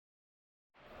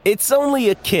It's only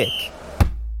a kick,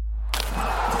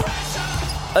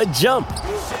 a jump,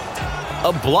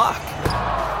 a block.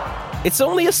 It's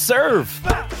only a serve.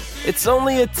 It's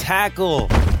only a tackle,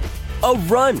 a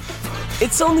run.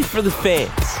 It's only for the fans.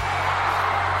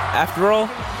 After all,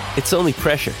 it's only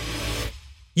pressure.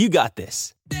 You got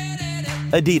this.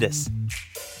 Adidas.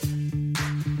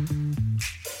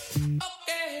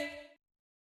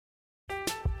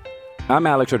 I'm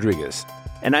Alex Rodriguez.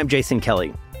 And I'm Jason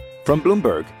Kelly. From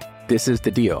Bloomberg, this is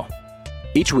The Deal.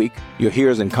 Each week, you'll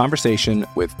hear us in conversation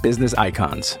with business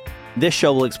icons. This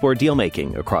show will explore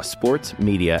deal-making across sports,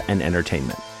 media, and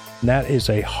entertainment. That is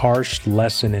a harsh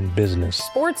lesson in business.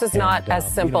 Sports is not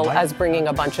as simple as bringing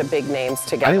a bunch of big names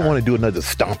together. I didn't want to do another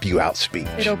stomp you out speech.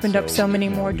 It opened up so many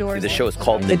more doors. The show is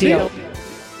called The Deal.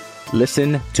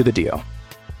 Listen to The Deal.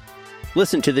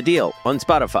 Listen to The Deal on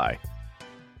Spotify.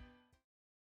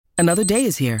 Another day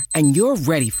is here, and you're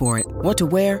ready for it. What to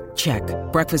wear? Check.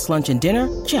 Breakfast, lunch, and dinner?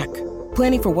 Check.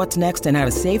 Planning for what's next and how to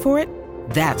save for it?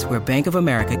 That's where Bank of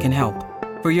America can help.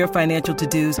 For your financial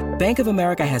to-dos, Bank of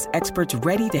America has experts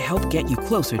ready to help get you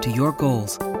closer to your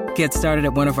goals. Get started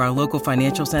at one of our local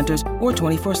financial centers or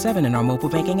 24/7 in our mobile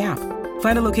banking app.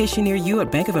 Find a location near you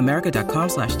at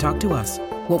bankofamerica.com/talktous.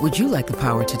 What would you like the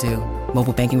power to do?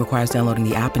 Mobile banking requires downloading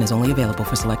the app and is only available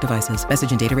for select devices.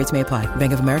 Message and data rates may apply.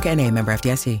 Bank of America N.A., member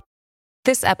FDIC.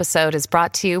 This episode is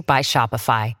brought to you by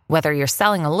Shopify. Whether you're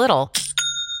selling a little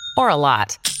or a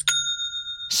lot,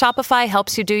 Shopify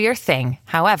helps you do your thing,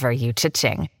 however you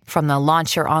cha-ching. From the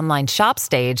launch your online shop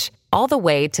stage, all the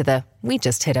way to the we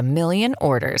just hit 1 million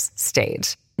orders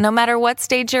stage. No matter what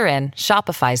stage you're in,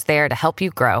 Shopify's there to help you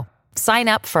grow. Sign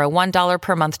up for a $1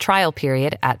 per month trial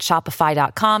period at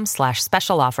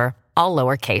shopify.com/special offer, all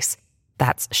lowercase.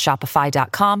 That's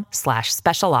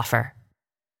shopify.com/special offer.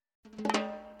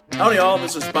 Howdy all,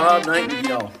 this is Bob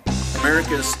Nightingale,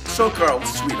 America's so-called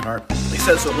sweetheart. At least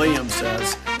that's what Liam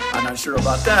says. I'm not sure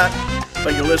about that,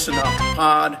 but you listen to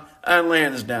Pod and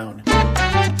Lansdowne.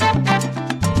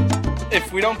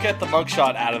 If we don't get the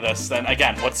mugshot out of this, then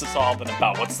again, what's this all been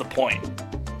about? What's the point?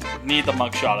 Need the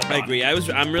mugshot. I agree.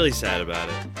 I'm really sad about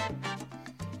it.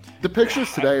 The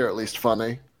pictures today are at least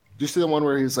funny. Do you see the one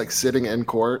where he's like sitting in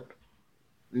court?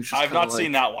 I've not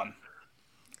seen that one.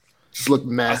 Just look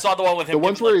mad. I saw the one with him. The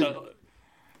ones where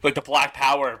like the Black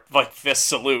Power fist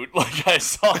salute. Like I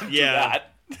saw him do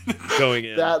that. Going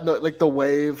in. Like the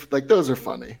wave. Like those are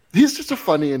funny. He's just a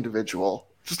funny individual.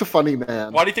 Just a funny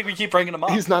man. Why do you think we keep bringing him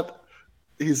up? He's not.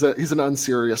 He's an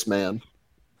unserious man.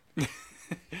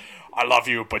 I love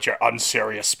you, but you're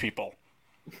unserious people.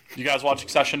 You guys watch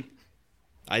Succession?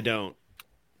 I don't.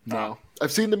 No.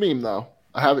 I've seen the meme though.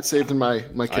 I have it saved in my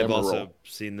camera roll. I've also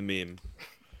seen the meme.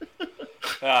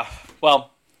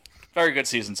 Well, very good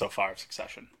season so far of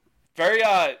Succession. Very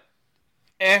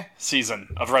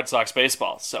season of Red Sox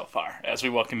baseball so far as we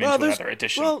welcome into another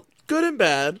edition. Well, good and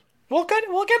bad. We'll get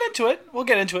into it. We'll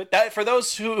get into it. That for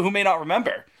those who may not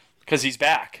remember, because he's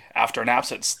back after an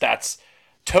absence. That's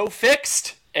Toe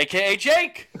Fixed, aka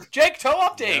Jake. Jake, toe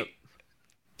update. Yep.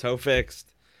 Toe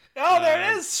fixed. Oh,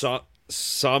 there it is.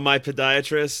 Saw my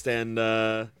podiatrist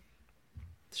and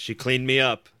she cleaned me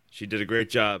up. She did a great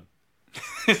job.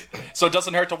 So it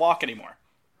doesn't hurt to walk anymore?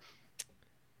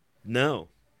 No.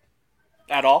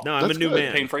 At all? No, I'm a new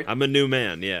man. Pain-free? I'm a new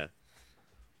man, yeah.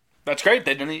 That's great.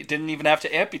 They didn't even have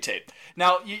to amputate.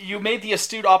 Now, you made the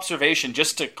astute observation,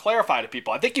 just to clarify to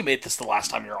people, I think you made this the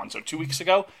last time you were on, so 2 weeks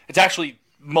ago. It's actually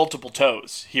multiple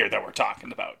toes here that we're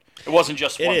talking about. It wasn't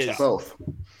just one toe. Both.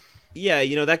 Yeah,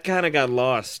 that kind of got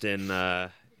lost in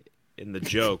the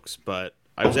jokes, but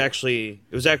it was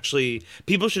actually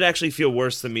people should actually feel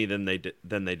worse than me than they did.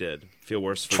 Feel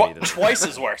worse for me than twice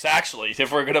as worse, actually,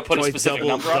 if we're going to put a specific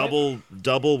number on it.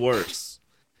 Double worse.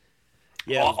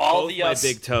 Yeah, all the my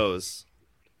big toes.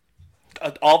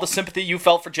 All the sympathy you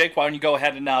felt for Jake, why don't you go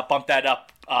ahead and bump that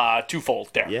up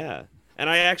twofold there? Yeah. And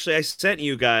I sent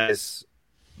you guys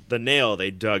the nail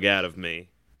they dug out of me.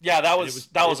 Yeah, that was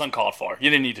uncalled for. You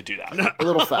didn't need to do that. A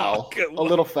little foul. A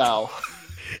little foul.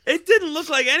 It didn't look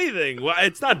like anything. Well,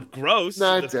 it's not gross.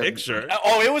 No, in the picture.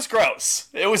 Oh, it was gross.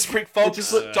 It was pretty. Folks,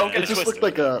 don't get it twisted. It just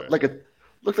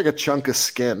looked like a chunk of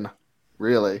skin.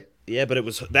 Really. Yeah, but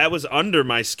that was under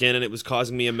my skin, and it was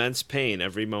causing me immense pain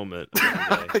every moment.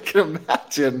 I can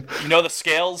imagine. You know the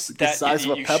scales the size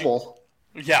of a pebble.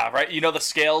 Yeah, right. You know the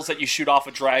scales that you shoot off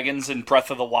of dragons in Breath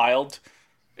of the Wild.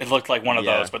 It looked like one of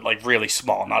those, but like really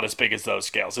small, not as big as those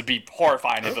scales. It'd be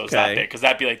horrifying if it was that big, because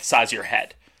that'd be like the size of your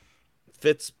head.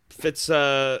 Fitz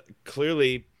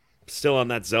clearly still on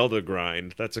that Zelda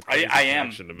grind. That's a crazy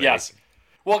connection to make. Yes.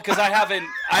 Well, because I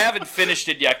haven't finished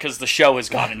it yet because the show has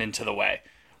gotten into the way.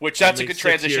 Which that's a good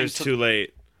transition. 6 years too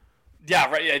late.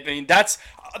 Yeah, right. I mean, that's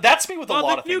me with a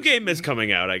lot of things. The new game is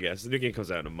coming out, I guess. The new game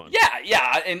comes out in a month.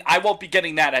 Yeah, and I won't be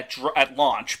getting that at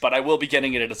launch, but I will be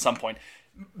getting it at some point.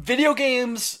 Video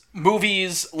games,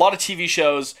 movies, a lot of TV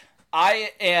shows.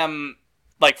 I am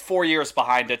like 4 years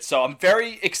behind it, so I'm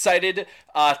very excited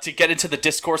to get into the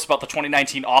discourse about the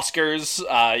 2019 Oscars.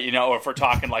 If we're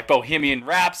talking like Bohemian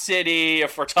Rhapsody,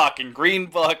 if we're talking Green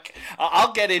Book,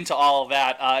 I'll get into all of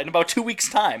that in about 2 weeks'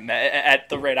 time at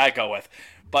the rate I go with.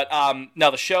 But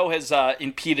no, the show has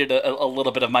impeded a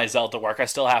little bit of my Zelda work. I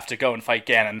still have to go and fight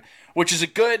Ganon, which is a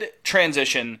good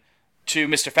transition to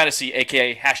Mr. Fantasy,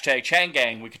 a.k.a.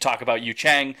 #Changgang. We could talk about Yu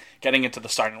Chang getting into the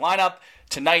starting lineup.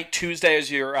 Tonight, Tuesday, as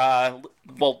you're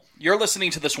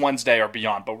listening to this Wednesday or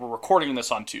beyond, but we're recording this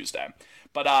on Tuesday.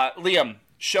 But Liam,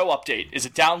 show update. Is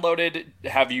it downloaded?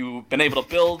 Have you been able to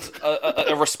build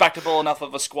a respectable enough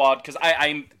of a squad? Because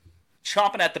I'm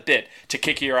chomping at the bit to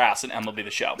kick your ass in MLB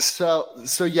The Show.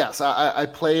 So yes, I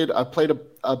played a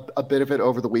bit of it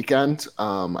over the weekend.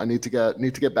 I need to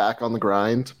get back on the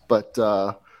grind, but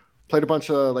played a bunch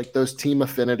of like those team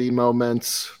affinity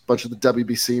moments, a bunch of the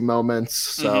WBC moments.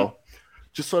 So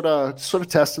just sort of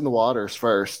testing the waters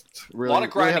first. Really, a lot of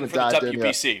grinding for the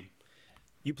WBC.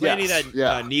 You play any of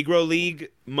that Negro League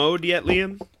mode yet,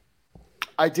 Liam?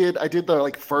 I did the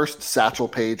like first Satchel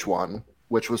Paige one,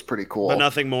 which was pretty cool. But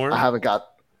nothing more? I haven't got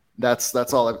that's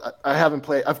all I haven't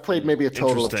played. I've played maybe a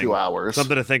total of 2 hours.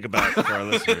 Something to think about for our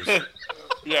listeners.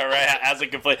 Yeah, right.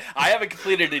 Hasn't completed. I haven't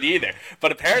completed it either.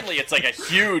 But apparently it's like a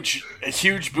huge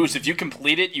boost. If you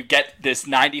complete it, you get this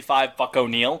 95 Buck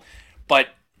O'Neil. But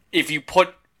if you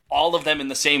put all of them in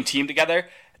the same team together,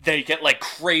 they get like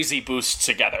crazy boosts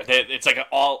together. It's like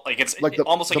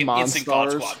almost like an instant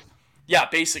God Squad. Yeah,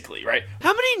 basically, right?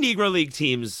 How many Negro League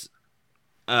teams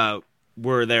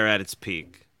were there at its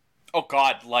peak? Oh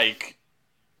God, like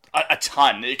a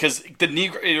ton. Because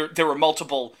there were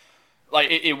multiple. Like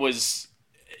it was,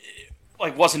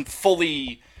 like wasn't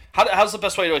fully. How's the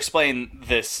best way to explain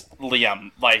this,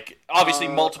 Liam? Like obviously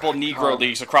multiple Negro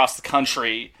leagues across the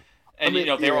country, and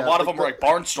there were a lot of them were like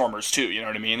barnstormers too. You know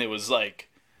what I mean? It was like.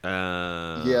 There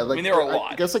were a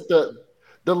lot. I guess like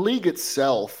the league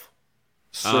itself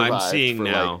survived I'm seeing for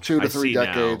now. like 2 to 3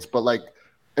 decades, but like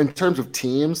in terms of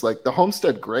teams, like the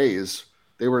Homestead Grays,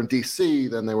 they were in DC,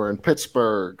 then they were in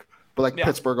Pittsburgh, but like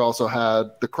Pittsburgh also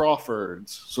had the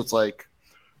Crawfords, so it's like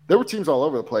there were teams all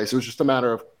over the place. It was just a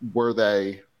matter of were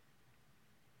they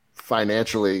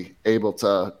financially able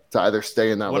to either stay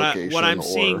in that location. What I'm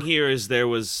seeing here is there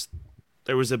was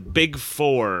a big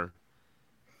four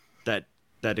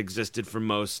that existed for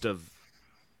most of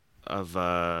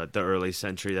the early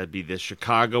century. That'd be the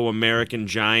Chicago American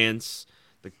Giants,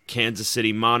 the Kansas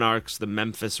City Monarchs, the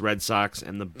Memphis Red Sox,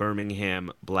 and the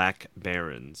Birmingham Black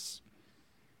Barons.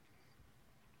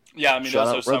 Yeah, I mean,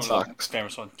 those are some of the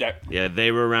famous ones. Yeah,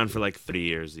 they were around for like 30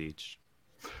 years each.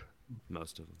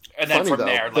 Most of them. And then from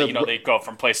there, they go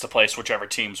from place to place, whichever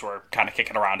teams were kind of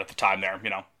kicking around at the time there,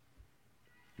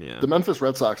 Yeah. The Memphis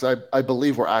Red Sox, I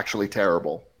believe, were actually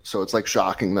terrible. So it's like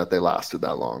shocking that they lasted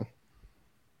that long.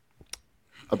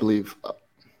 I believe.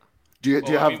 Do you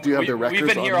have their records? We've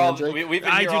been on here hand, all. Jake? We've been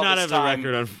I here do all not this have time. the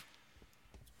record on.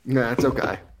 Nah, it's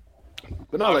okay.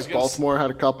 But no, like Baltimore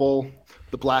had a couple.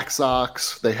 The Black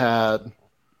Sox, they had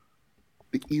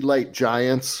the Elite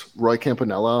Giants. Roy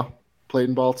Campanella played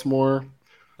in Baltimore.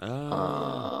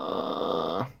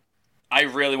 I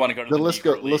really want to go to the list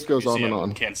goes on and on.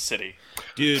 In Kansas City.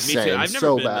 Dude, me Same. too. I've never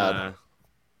so been. bad.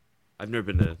 I've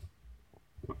never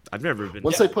been.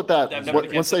 Once they put that,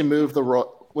 once they move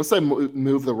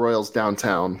the Royals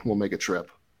downtown, we'll make a trip.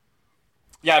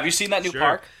 Yeah, have you seen that new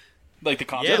park? Like the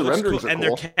concept? Yeah, the renderings cool. are And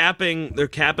cool. they're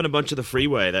capping a bunch of the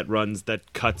freeway that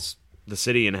cuts the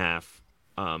city in half.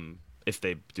 If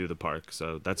they do the park,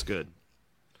 so that's good.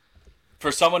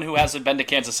 For someone who hasn't been to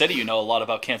Kansas City, you know a lot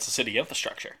about Kansas City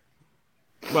infrastructure.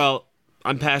 Well,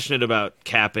 I'm passionate about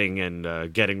capping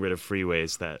and getting rid of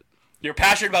freeways that. You're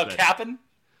passionate about capping?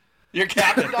 You're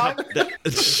capping, dog?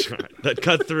 that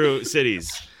cut through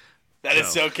cities. That is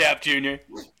so Cap, Junior.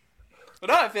 But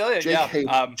no, I feel it.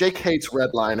 Jake hates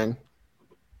redlining.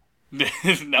 No,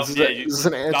 this is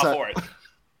an anti. Not for it.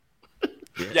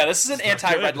 Yeah, this is an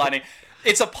anti-redlining.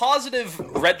 It's a positive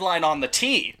redline on the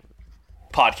T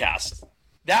podcast.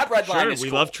 That redline is we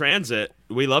cool. love transit.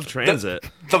 We love transit.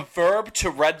 The verb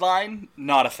to redline,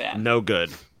 not a fan. No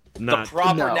good. The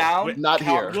proper noun, not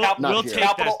here. We'll take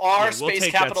capital R space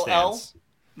capital L.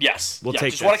 Yes. We'll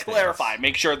take just want to clarify.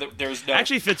 Make sure that there's no.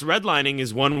 Actually, fits redlining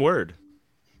is one word.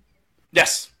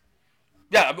 Yes.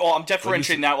 Yeah. Well, I'm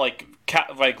differentiating that like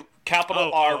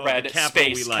Capital R, red,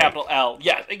 space, capital L.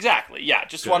 Yeah, exactly. Yeah,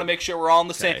 just want to make sure we're all on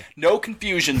the same. No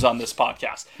confusions on this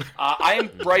podcast. I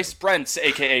am Bryce Brents,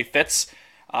 a.k.a. Fitz,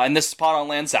 and this is Pod on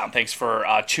Lansdowne. Thanks for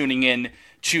tuning in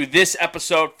to this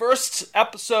episode. First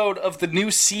episode of the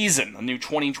new season, the new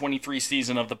 2023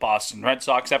 season of the Boston Red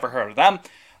Sox. Ever heard of them?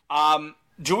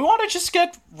 Do we want to just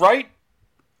get right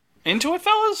into it,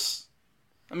 fellas?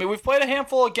 I mean, we've played a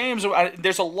handful of games.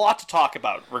 There's a lot to talk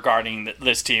about regarding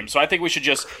this team, so I think we should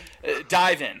just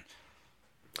dive in.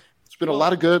 There's been a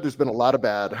lot of good. There's been a lot of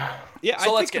bad. Yeah,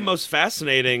 so I think the most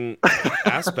fascinating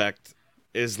aspect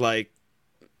is, like,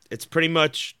 it's pretty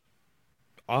much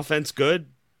offense good,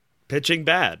 pitching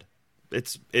bad.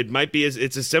 It's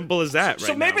as simple as that.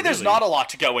 So maybe there's not a lot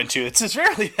to go into. It's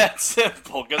really that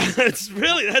simple. It's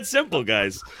really that simple,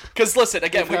 guys. Because listen,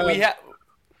 again, we have.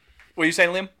 What are you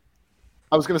saying, Liam?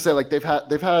 I was going to say, like, they've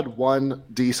had one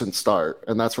decent start,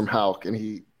 and that's from Houck, and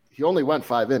he only went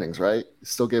 5 innings, right? He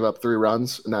still gave up 3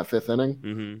 runs in that 5th inning.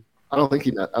 Mm-hmm. I don't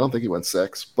think he went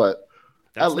 6, but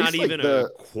that's not even a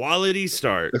quality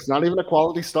start. It's not even a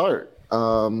quality start.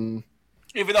 Even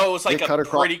though it was like a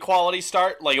pretty quality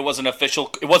start, like it wasn't official.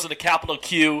 It wasn't a capital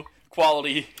Q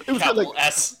quality, capital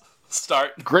S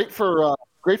start. Great for a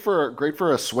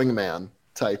swingman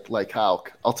type like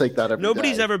Houck. I'll take that every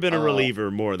Nobody's day. ever been a reliever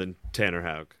more than Tanner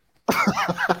Houck.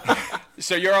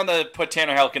 So you're on the put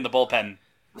Tanner Houck in the bullpen.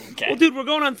 Okay. Well, dude, we're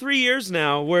going on 3 years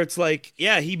now where it's like,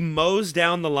 yeah, he mows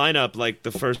down the lineup like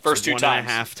the first 2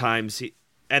 1.5 times.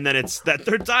 And then it's that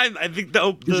 3rd time. I think the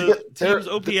team's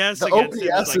OPS the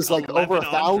OPS is like over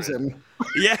 1,000.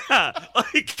 Yeah,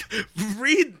 like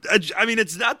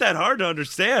it's not that hard to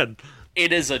understand.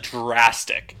 It is a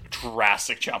drastic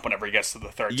jump whenever he gets to the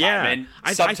 3rd time.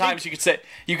 And sometimes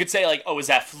you could say like, oh, is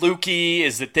that fluky?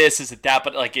 Is it this? Is it that?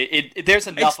 But like, there's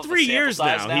enough. It's 3 years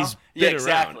now. He's been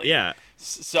around. Yeah.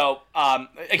 So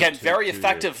again, very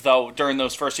effective though during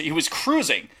those first. He was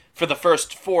cruising for the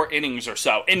first 4 innings or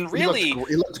so, and really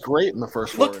he looked great in the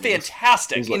first 4 innings. Looked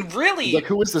fantastic, and really, like,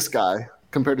 who is this guy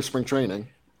compared to spring training?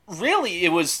 Really,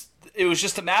 it was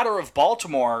just a matter of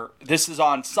Baltimore. This is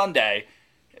on Sunday.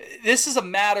 This is a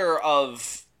matter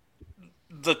of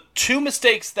the 2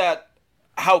 mistakes that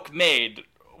Houck made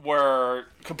were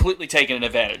completely taken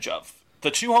advantage of.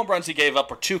 The 2 home runs he gave up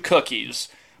were 2 cookies,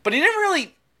 but he didn't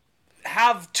really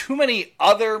have too many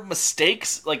other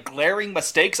mistakes, like glaring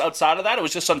mistakes outside of that. It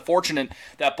was just unfortunate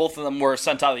that both of them were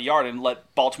sent out of the yard and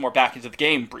let Baltimore back into the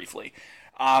game briefly.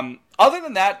 Other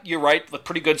than that, you're right, a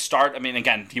pretty good start. I mean,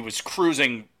 again, he was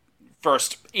cruising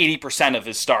first 80% of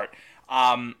his start.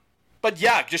 But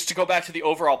yeah, just to go back to the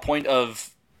overall point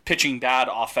of pitching bad,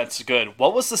 offense good.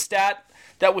 What was the stat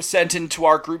that was sent into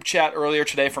our group chat earlier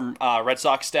today from Red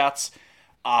Sox Stats?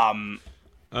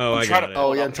 I got it.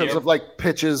 Oh, yeah, in terms of like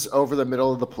pitches over the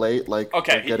middle of the plate, like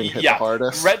getting hit the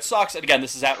hardest. Red Sox, and again,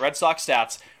 this is at Red Sox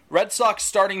Stats. Red Sox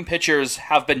starting pitchers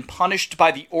have been punished by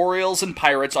the Orioles and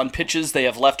Pirates on pitches they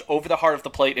have left over the heart of the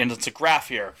plate, and it's a graph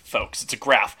here, folks. It's a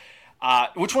graph.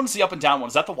 Which one's the up and down one?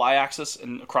 Is that the y-axis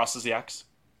and across is the x?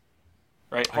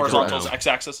 Right? Horizontal is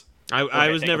x-axis? I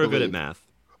was never good at math.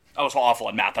 I was awful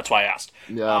at math. That's why I asked.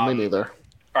 Yeah, me neither.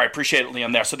 All right, appreciate it,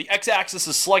 Liam, there. So the x-axis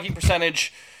is slugging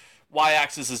percentage,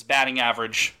 y-axis is batting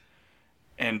average,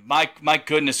 and my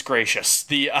goodness gracious,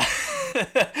 the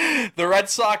the Red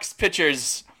Sox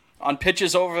pitchers on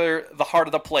pitches over the heart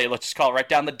of the plate, let's just call it right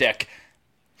down the dick,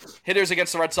 hitters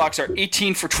against the Red Sox are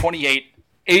 18 for 28,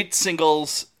 8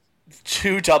 singles,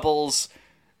 2 doubles,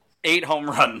 8 home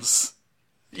runs.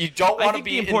 You don't want to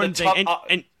be in the top.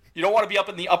 You don't want to be up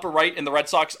in the upper right, and the Red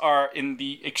Sox are in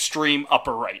the extreme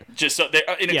upper right. Just so they're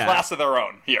in a class of their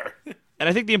own here. And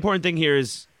I think the important thing here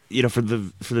is, for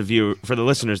the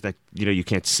listeners that you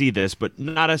can't see this, but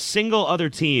not a single other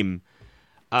team,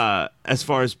 as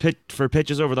far as for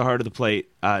pitches over the heart of the plate,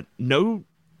 no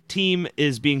team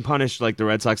is being punished like the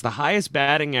Red Sox. The highest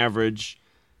batting average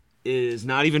is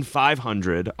not even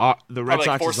 500. The Red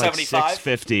Sox is like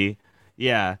 650.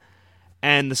 Yeah.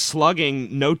 And the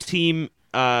slugging, no team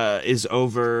is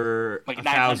over like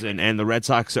 1,000, and the Red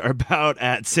Sox are about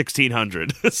at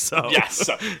 1,600. So yes.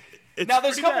 So. Now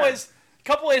there's a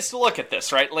couple ways to look at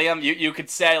this, right, Liam? You could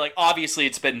say, like, obviously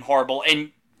it's been horrible,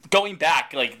 and going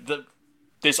back, like,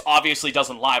 this obviously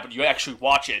doesn't lie, but you actually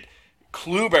watch it.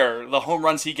 Kluber, the home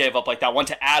runs he gave up, like that one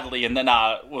to Adley, and then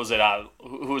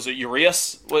who was it,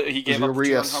 Urias? He gave up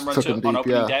 2 home runs on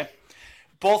opening day.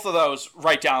 Both of those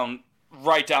right down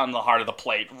the heart of the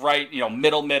plate, right,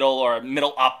 middle or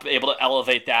middle up, able to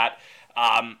elevate that.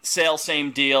 Sale,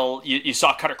 same deal. You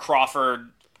saw Cutter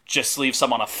Crawford just leave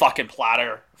some on a fucking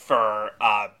platter for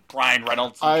Brian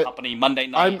Reynolds and company Monday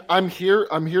night. I'm here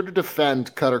to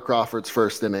defend Cutter Crawford's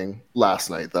first inning last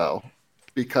night, though,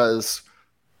 because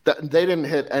they didn't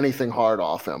hit anything hard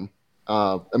off him.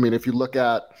 I mean, if you look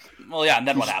at, well, yeah, and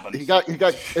then what happened? He got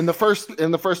in the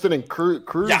first inning.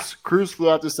 Cruz flew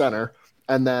out to center,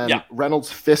 and then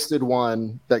Reynolds fisted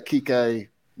one that Kike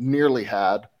nearly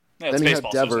had. Yeah, then he had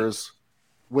Devers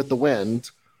with the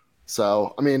wind.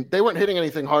 So, I mean, they weren't hitting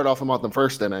anything hard off him on the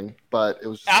first inning, but it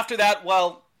was after that.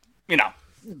 Well, you know,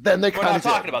 then they we're not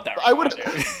talking about that. Right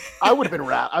I would have been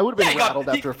rattled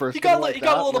after a first. He got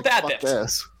a little bad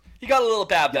bips. He got a little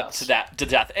bad bips to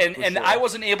death, and sure. I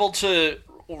wasn't able to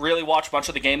really watch much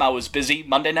of the game. I was busy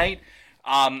Monday night.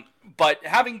 But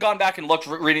having gone back and looked,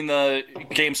 reading the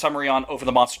game summary on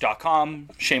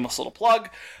overthemonster.com, shameless little plug,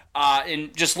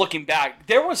 and just looking back,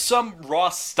 there was some raw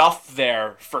stuff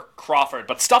there for Crawford,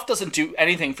 but stuff doesn't do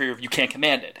anything for you if you can't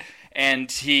command it.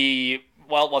 And he,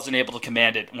 wasn't able to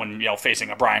command it when, facing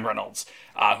a Brian Reynolds,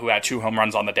 who had 2 home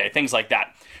runs on the day, things like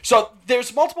that. So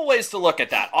there's multiple ways to look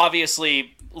at that.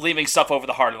 Obviously, leaving stuff over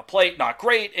the heart of the plate, not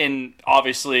great, and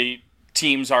obviously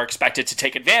teams are expected to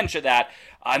take advantage of that,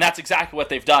 and that's exactly what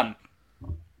they've done.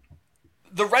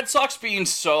 The Red Sox being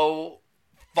so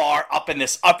far up in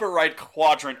this upper right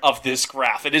quadrant of this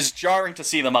graph, it is jarring to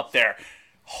see them up there.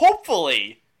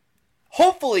 Hopefully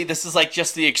this is like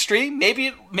just the extreme.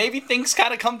 Maybe things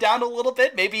kind of come down a little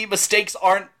bit. Maybe mistakes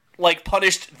aren't like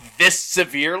punished this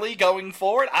severely going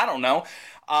forward. I don't know.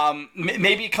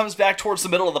 Maybe it comes back towards the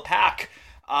middle of the pack,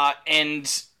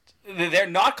 and they're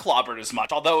not clobbered as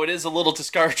much, although it is a little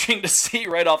discouraging to see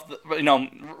right off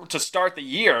to start the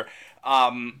year,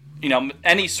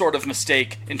 any sort of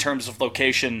mistake in terms of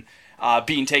location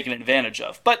being taken advantage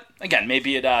of. But again,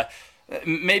 maybe it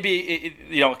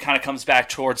kind of comes back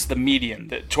towards the median,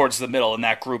 towards the middle in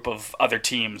that group of other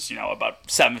teams,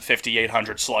 about 750,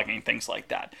 800 slugging, things like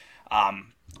that.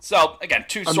 So again,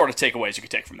 two sort of takeaways you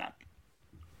could take from that.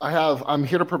 I'm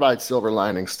here to provide silver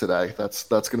linings today. That's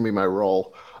going to be my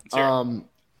role.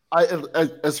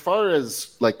 As far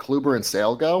as like Kluber and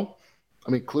Sale go,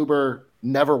 I mean, Kluber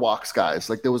never walks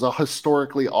guys. Like, there was a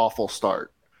historically awful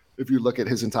start if you look at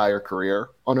his entire career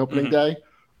on opening day.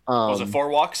 Was it 4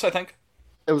 walks, I think?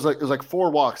 It was like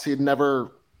 4 walks. He'd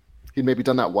maybe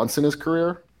done that once in his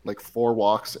career, like 4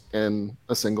 walks in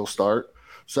a single start.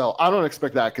 So I don't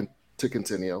expect that to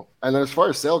continue. And then as far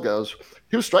as Sale goes,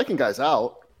 he was striking guys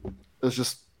out. It was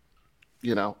just,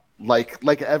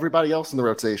 like everybody else in the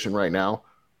rotation right now,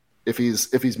 if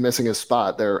he's missing his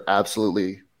spot, they're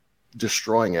absolutely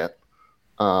destroying it.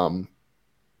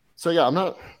 So yeah,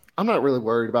 I'm not really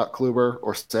worried about Kluber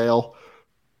or Sale.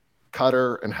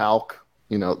 Cutter and Houck,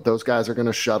 those guys are going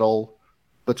to shuttle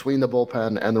between the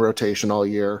bullpen and the rotation all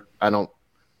year. I don't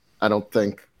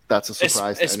think that's a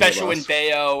surprise. Especially when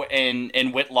Bayo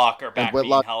and Whitlock are back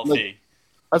being healthy.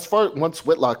 Once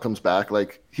Whitlock comes back,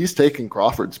 like, he's taking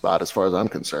Crawford's spot as far as I'm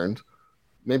concerned.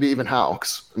 Maybe even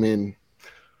Houck's. I mean,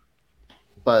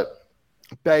 but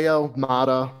Bayo,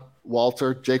 Mata,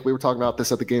 Walter, Jake, we were talking about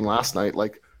this at the game last night.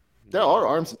 Like, there are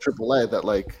arms in AAA that,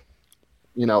 like,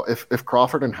 if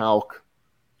Crawford and Houck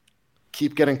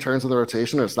keep getting turns in the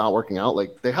rotation and it's not working out,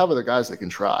 like, they have other guys that can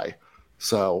try.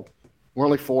 So we're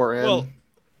only 4 in. Well,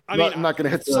 I'm not going to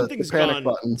hit the panic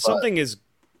button. Something has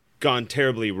gone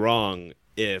terribly wrong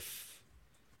if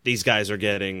these guys are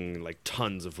getting like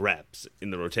tons of reps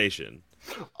in the rotation.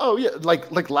 Oh yeah,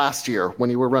 like last year when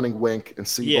you were running Wink and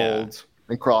Seabold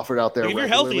and Crawford out there. If you're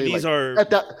healthy, these are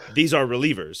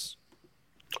relievers.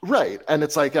 Right, and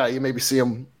it's like you maybe see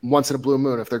them once in a blue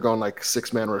moon if they're going like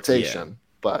 6-man rotation.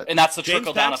 But and that's the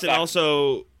trickle down effect. James Paxton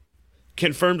also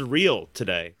confirmed real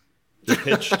today. He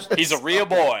pitched. He's a real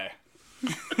boy.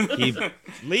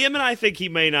 Liam and I think he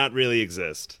may not really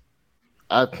exist.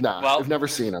 I've never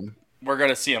seen him. We're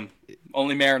gonna see him.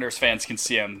 Only Mariners fans can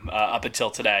see him up until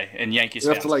today, and Yankees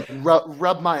fans. I have to like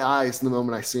rub my eyes the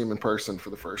moment I see him in person for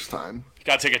the first time.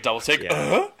 Gotta take a double take.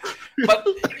 Yeah. But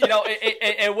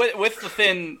and with the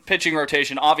thin pitching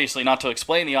rotation, obviously not to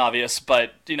explain the obvious,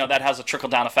 but that has a trickle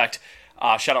down effect.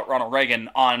 Shout out Ronald Reagan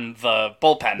on the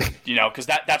bullpen, because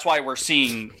that's why we're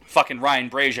seeing fucking Ryan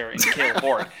Brazier and Caleb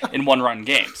Ward in 1-run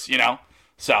games,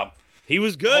 So he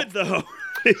was good though.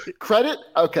 Credit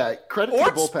to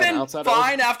the bullpen. Outside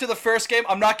fine after the first game.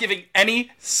 I'm not giving any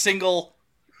single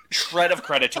shred of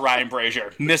credit to Ryan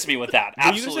Brazier. Miss me with that.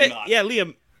 Absolutely not. Yeah,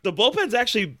 Liam, the bullpen's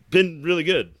actually been really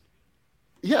good.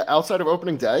 Yeah, outside of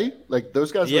opening day, like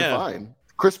those guys are fine.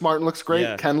 Chris Martin looks great.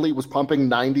 Yeah. Kenley was pumping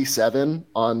 97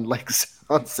 on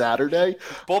Saturday.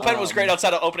 Bullpen was great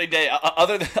outside of opening day.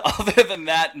 Other than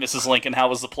that, Mrs. Lincoln, how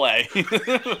was the play?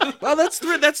 Well, that's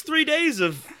 3 days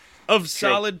of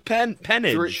solid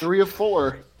pennage. Three of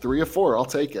four. I'll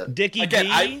take it. Dickie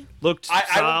D looked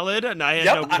solid, and I had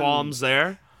no qualms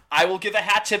there. I will give a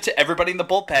hat tip to everybody in the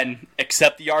bullpen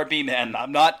except the RB man.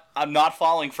 I'm not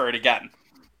falling for it again.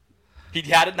 He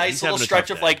had a nice little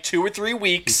stretch of like 2 or 3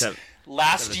 weeks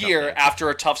last year after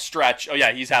a tough stretch. Oh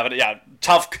yeah, he's having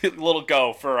tough little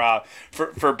go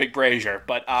for Big Brazier.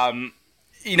 But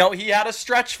he had a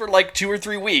stretch for like 2 or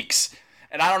 3 weeks.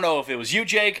 And I don't know if it was you,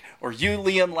 Jake, or you,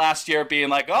 Liam, last year being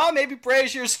like, oh, maybe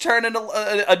Brazier's turning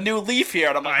a new leaf here.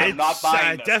 And I'm like, I'm not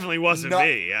buying this. It definitely wasn't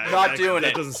me. Not doing it.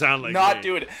 That doesn't sound like Not me.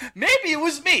 doing it. Maybe it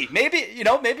was me. Maybe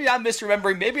I'm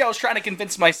misremembering. Maybe I was trying to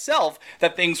convince myself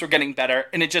that things were getting better,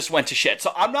 and it just went to shit.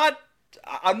 So I'm not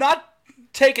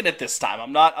taking it this time.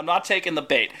 I'm not taking the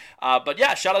bait. But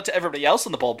yeah, shout out to everybody else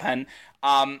in the bullpen.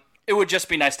 It would just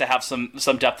be nice to have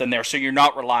some depth in there, so you're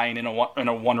not relying in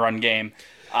a one-run game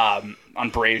on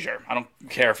Brazier. I don't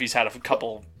care if he's had a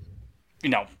couple,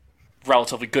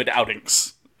 relatively good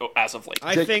outings as of late.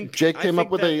 I think Jake came up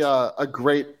with a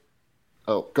great.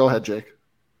 Oh, go ahead, Jake.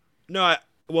 No,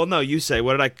 no, you say.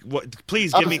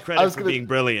 Please give me credit for being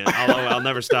brilliant. I'll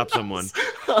never stop someone.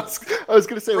 I was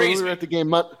going to say when we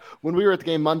were at the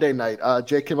game Monday night,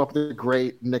 Jake came up with a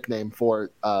great nickname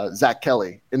for Zach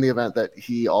Kelly in the event that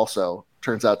he also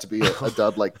turns out to be a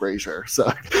dud like Brazier.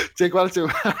 So, Jake, why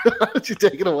don't you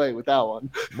take it away with that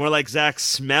one? More like Zach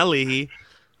Smelly,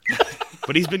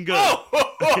 but he's been good.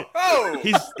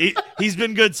 He's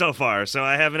been good so far, so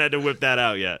I haven't had to whip that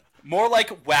out yet. More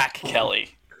like Whack Kelly.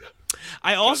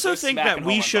 I also think that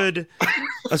we should,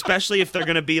 especially if they're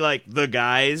going to be like the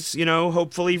guys,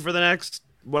 hopefully for the next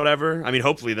whatever. I mean,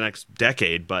 hopefully the next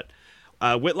decade. But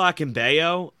Whitlock and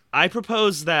Bayo, I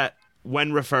propose that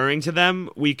when referring to them,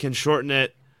 we can shorten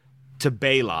it to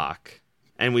Baylock,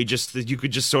 and you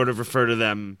could just sort of refer to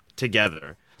them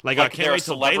together. Like I can't they're wait a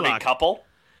till celebrity Baylock. couple.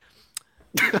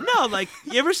 No, like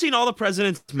you ever seen All the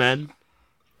President's Men?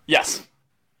 Yes.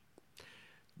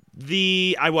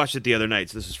 I watched it the other night,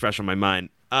 so this is fresh on my mind.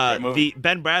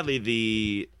 Ben Bradley,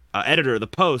 the editor of the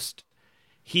Post,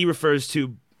 he refers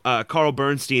to Carl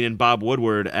Bernstein and Bob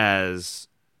Woodward as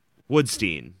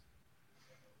Woodstein.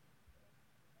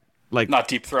 Like not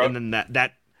Deep Throat. And then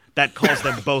that calls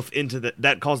them both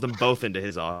into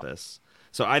his office.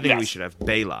 So I think we should have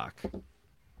Baylock.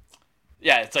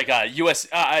 Yeah, it's like a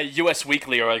US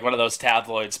Weekly or like one of those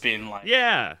tabloids being like,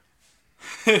 yeah.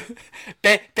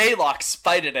 Baylock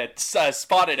spotted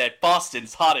at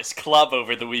Boston's hottest club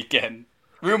over the weekend.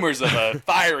 Rumors of a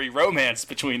fiery romance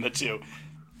between the two.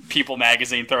 People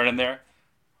magazine thrown in there.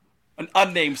 An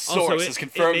unnamed source has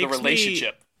confirmed the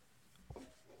relationship.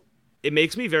 It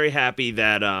makes me very happy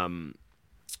that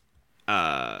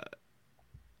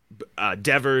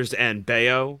Devers and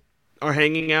Bayo are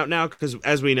hanging out now, because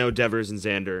as we know, Devers and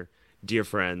Xander, dear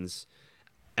friends,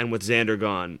 and with Xander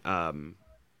gone,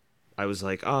 I was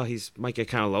like, oh, might get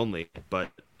kind of lonely.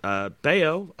 But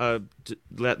Bayo,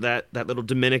 that little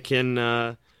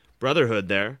Dominican brotherhood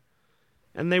there,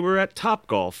 and they were at Top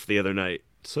Golf the other night.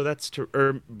 So that's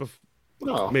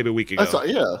maybe a week ago.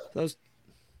 That was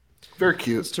very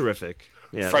cute. It's terrific.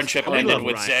 Yeah, friendship ended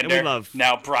with Xander.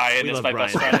 Now Brian is my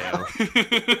best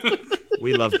friend.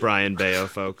 We love Brian Bayo,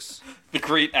 folks. The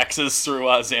green X's through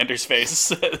Xander's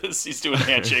face as he's doing a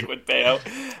handshake with Bayo.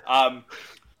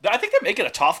 I think they're making a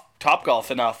Top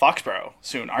Golf in Foxborough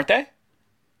soon, aren't they?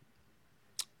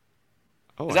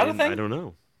 Oh, is that a thing? I don't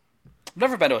know. I've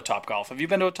never been to a Top Golf. Have you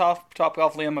been to a Top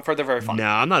Golf, Liam? I've heard they're very fun. No,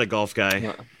 I'm not a golf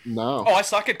guy. No. Oh, I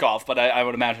suck at golf, but I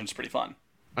would imagine it's pretty fun.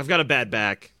 I've got a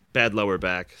bad lower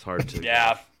back. It's hard to.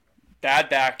 Yeah, bad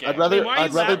back. Yeah. I'd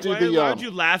rather do the. Why would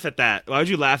you laugh at that? Why would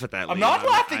you laugh at that? I'm not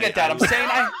laughing at that. I'm saying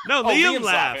No, Liam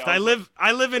laughed.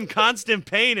 I live in constant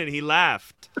pain, and he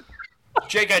laughed.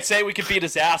 Jake, I'd say we could beat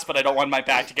his ass, but I don't want my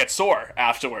back to get sore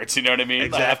afterwards. You know what I mean?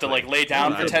 Exactly. I have to lay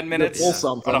down for 10 minutes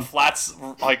on a flat,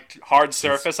 hard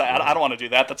surface. I don't want to do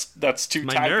that. That's too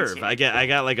my time nerve. consuming. I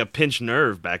got like a pinched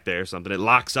nerve back there or something. It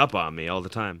locks up on me all the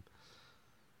time.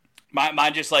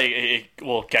 Mine just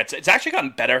it's actually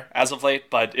gotten better as of late,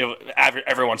 but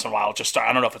every once in a while,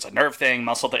 I don't know if it's a nerve thing,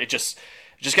 muscle thing. It just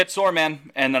gets sore,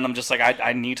 man. And then I'm just like,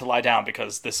 I need to lie down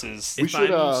because this is. I'm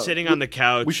sitting on the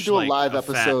couch. We should do a live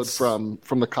episode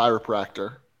from the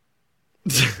chiropractor.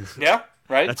 Yeah,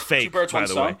 right. That's fake, 2 birds, 1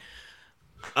 stone.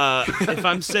 If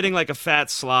I'm sitting like a fat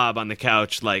slob on the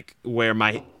couch, like where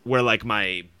my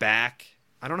back,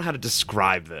 I don't know how to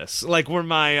describe this. Like where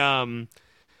my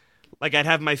Like I'd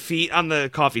have my feet on the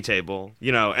coffee table,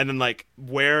 you know, and then like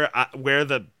where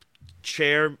the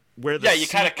chair, where the you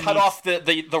kind of cut off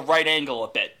the right angle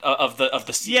a bit of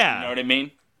the seat. Yeah. You know what I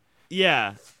mean?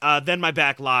 Yeah. Then my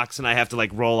back locks and I have to like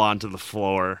roll onto the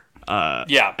floor. And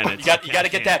you got to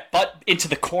get that butt into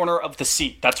the corner of the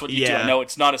seat. That's what you do. I know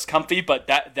it's not as comfy, but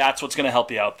that's what's going to help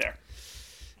you out there.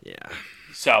 Yeah.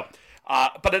 So,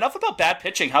 but enough about bad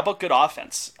pitching. How about good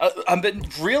offense? I've been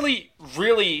really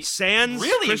Sans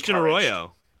really Christian encouraged.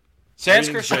 Arroyo. Sans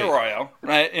Christian Arroyo,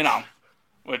 right? You know,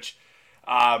 which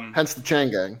hence the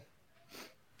Chang Gang.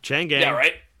 Chang Gang. Yeah,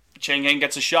 right. Chang Gang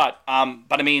gets a shot.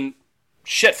 But I mean,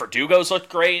 shit, Verdugo's looked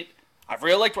great. I've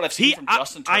really liked what I've seen from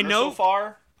Justin Turner so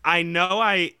far. I know.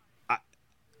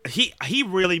 He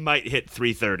really might hit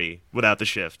 330 without the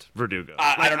shift. Verdugo.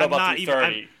 I don't know about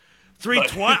 330.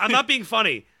 320. I'm not being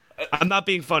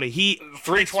funny. He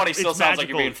 320 still sounds like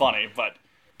you're being funny, but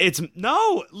it's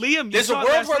no, Liam. There's a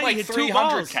world where like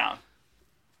 300 count.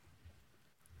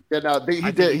 Yeah, no,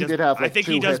 he did have like I think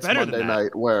 2 he does hits better Monday than that.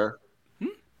 night where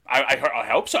I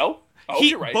hope so. I hope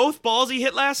you're right. Both balls he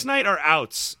hit last night are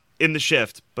outs in the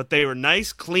shift, but they were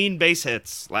nice, clean base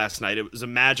hits last night. It was a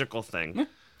magical thing.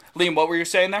 Liam, what were you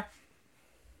saying there?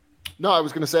 No, I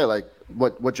was going to say like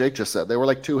what Jake just said. They were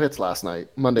like 2 hits last night,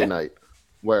 Monday night,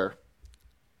 where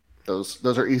those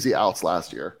are easy outs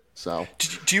last year. So,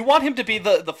 do you want him to be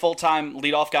the full-time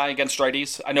leadoff guy against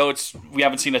righties? I know we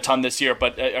haven't seen a ton this year,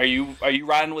 but are you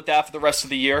riding with that for the rest of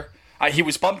the year? He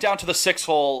was bumped down to the 6th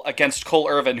hole against Cole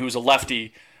Irvin, who's a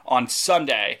lefty, on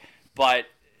Sunday, but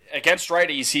against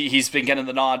righties, he's been getting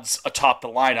the nods atop the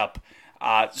lineup.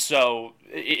 So,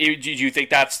 do you think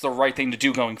that's the right thing to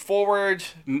do going forward?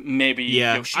 Maybe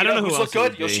Yoshida, I don't know who's looked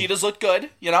good. Yoshida's looked good.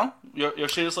 You know,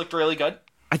 Yoshida's looked really good.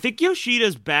 I think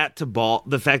Yoshida's bat to ball,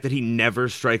 the fact that he never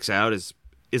strikes out is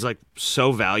like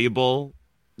so valuable,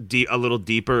 a little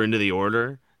deeper into the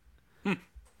order.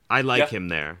 I like him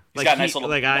there. He's got a nice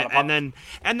little and then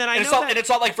I know and it's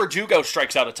not like Verdugo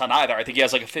strikes out a ton either. I think he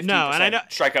has like a 15%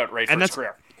 strikeout rate for his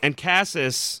career. And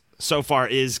Cassis so far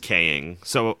is K-ing,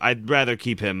 so I'd rather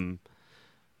keep him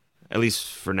at least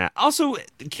for now. Also,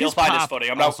 he'll find his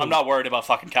footing. I'm not worried about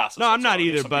fucking Cassis. No, I'm not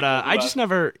either. But I just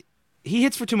never. He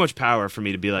hits for too much power for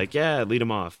me to be like, yeah, lead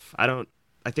him off. I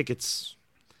think it's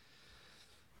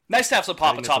nice to have some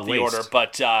pop atop the order,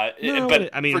 but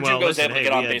Verdugo's able to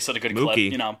get on base at a good clip,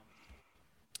 you know.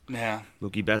 Yeah.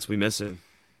 Mookie Betts, we miss him.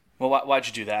 Well, why'd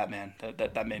you do that, man?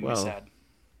 That made me sad.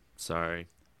 Sorry.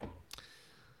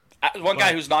 One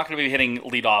guy who's not going to be hitting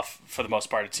leadoff for the most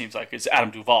part, it seems like, is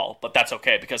Adam Duvall, but that's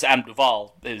okay because Adam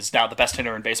Duvall is now the best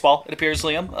hitter in baseball. It appears,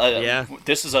 Liam. Yeah.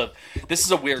 This is a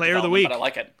weird player of the week, but I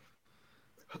like it.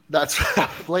 That's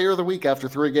player of the week after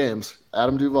 3 games,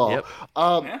 Adam Duvall.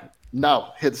 Yep.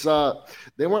 No, it's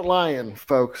they weren't lying,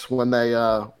 folks, when they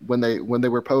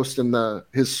were posting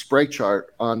his strike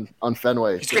chart on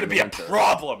Fenway. He's going to be a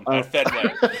problem at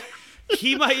Fenway.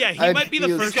 He might be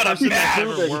the first person that's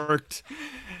ever worked.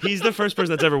 He's the first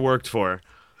person that's ever worked for.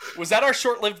 Was that our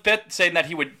short-lived bit saying that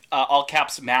he would all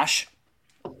caps mash?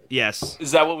 Yes.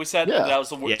 Is that what we said? Yeah. That was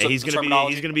he's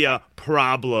gonna be a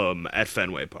problem at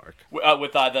Fenway Park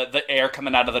with the air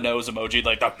coming out of the nose emoji,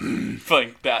 like the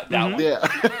thing, that one. Yeah.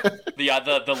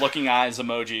 the looking eyes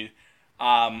emoji.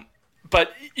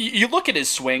 But you look at his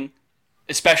swing,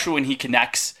 especially when he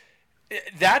connects.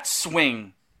 That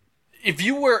swing, if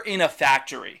you were in a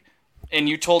factory and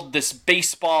you told this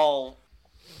baseball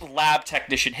lab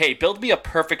technician, hey, build me a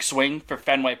perfect swing for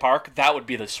Fenway Park, that would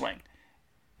be the swing.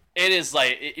 It is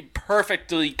like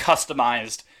perfectly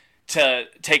customized to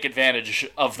take advantage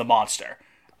of the monster.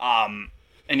 And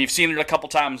you've seen it a couple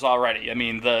times already. I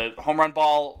mean, the home run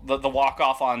ball, the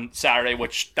walk-off on Saturday,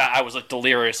 which I was like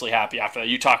deliriously happy after that.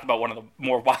 You talked about one of the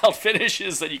more wild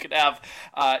finishes that you could have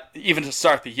even to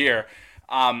start the year.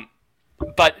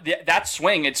 But that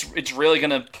swing, it's really going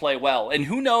to play well. And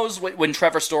who knows when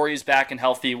Trevor Story is back and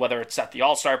healthy, whether it's at the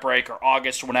All-Star break or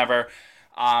August or whenever.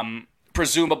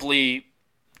 Presumably,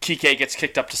 Kike gets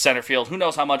kicked up to center field. Who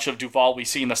knows how much of Duvall we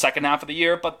see in the second half of the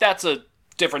year, but that's a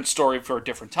different story for a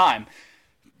different time.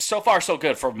 So far, so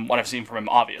good from what I've seen from him,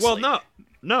 obviously. Well,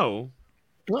 no.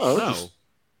 You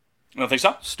don't think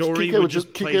so? Story Kike would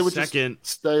just play second.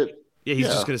 Stay. Yeah, he's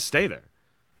just going to stay there.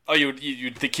 Oh, you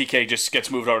think Kike just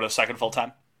gets moved over to second full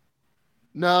time?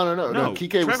 No.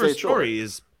 Kike would stay Story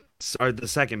short. are the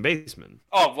second baseman.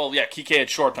 Oh, well, yeah, Kike at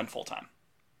short then full time.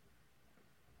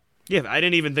 Yeah, I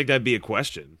didn't even think that'd be a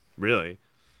question, really.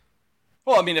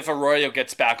 Well, I mean, if Arroyo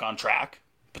gets back on track,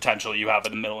 potentially you have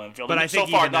it in the middle infield. But I think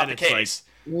so far even not then the case.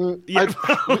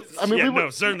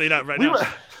 Certainly not right now.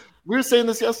 We were saying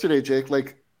this yesterday, Jake.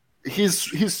 Like,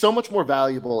 he's so much more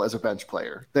valuable as a bench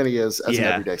player than he is as an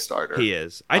everyday starter. He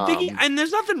is. I think, and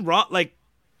there's nothing wrong. Like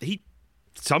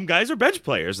some guys are bench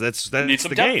players. That's need some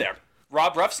the depth game. there.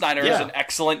 Rob Refsnyder is an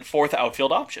excellent fourth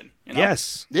outfield option. You know?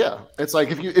 Yes. Yeah, it's like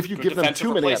if you give them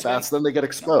too many at bats, then they get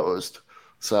exposed.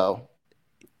 So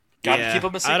gotta keep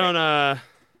them a secret. I don't.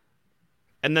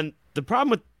 And then the problem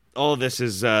with all of this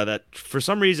is that for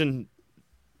some reason,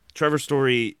 Trevor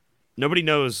Story, nobody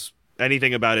knows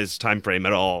anything about his time frame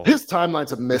at all. His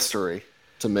timeline's a mystery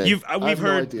to me. We've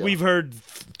heard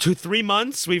 2-3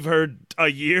 months. We've heard a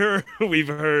year. We've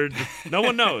heard no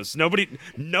one knows. Nobody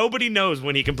knows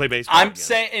when he can play baseball. I'm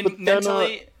saying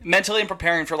mentally, I'm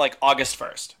preparing for like August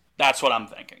 1st. That's what I'm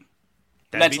thinking.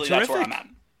 Mentally, that's where I'm at.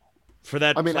 For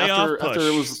that playoff push, after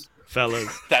it was,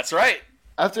 fellas. That's right.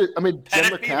 Jim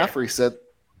McCaffrey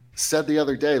said the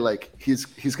other day, like he's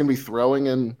going to be throwing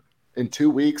in 2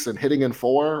 weeks and hitting in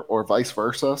 4, or vice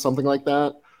versa, something like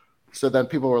that. So then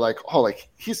people were like, "Oh, like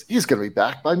he's going to be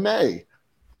back by May."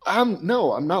 I'm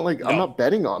not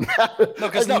betting on that. No,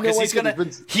 because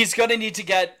he's gonna need to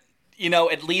get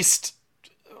at least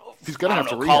he's gonna have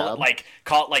to rehab.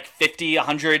 Call it like 50,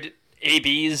 100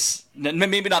 ABs.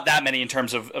 Maybe not that many in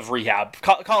terms of rehab.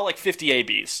 Call it like 50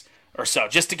 ABs or so,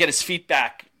 just to get his feet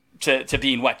back to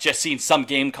being wet. Just seeing some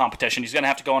game competition, he's gonna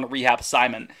have to go on a rehab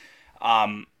assignment.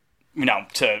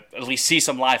 To at least see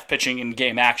some live pitching in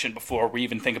game action before we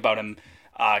even think about him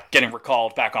getting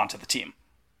recalled back onto the team.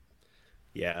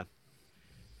 Yeah.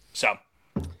 So,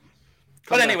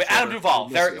 but anyway, Adam Duvall,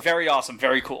 very, very awesome,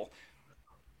 very cool,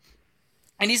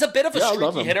 and he's a bit of a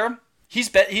streaky hitter.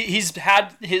 He's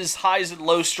had his highs and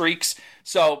low streaks.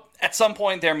 So at some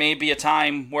point there may be a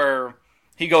time where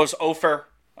he goes 0 for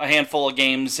a handful of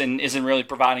games and isn't really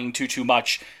providing too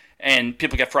much, and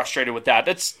people get frustrated with that.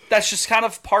 That's just kind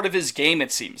of part of his game.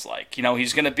 It seems like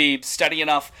he's going to be steady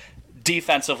enough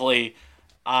defensively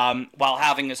while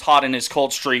having his hot and his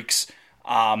cold streaks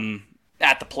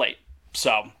at the plate.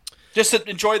 So just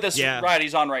enjoy this ride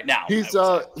he's on right now.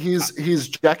 He's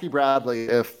Jackie Bradley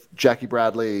if Jackie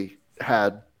Bradley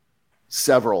had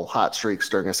several hot streaks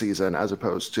during a season as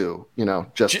opposed to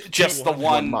just the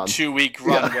 1-2 week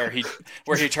run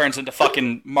where he turns into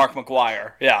fucking Mark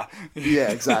McGwire. Yeah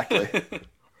exactly.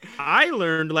 I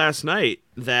learned last night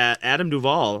that Adam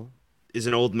Duvall is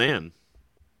an old man.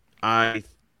 I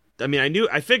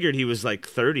figured he was like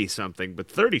 30 something, but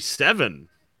 37.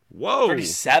 Whoa.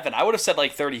 37. I would have said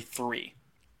like 33.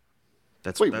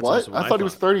 That's what? I thought he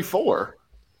was 34.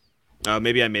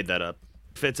 Maybe I made that up.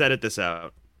 Fitz, edit this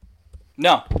out.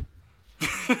 No.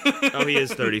 Oh, he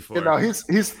is 34. No, he's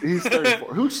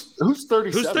 34. Who's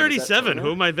 37? Who's 37?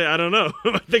 Who am I? I don't know.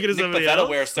 Am I thinking of somebody else? Nick Pivetta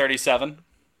wears 37.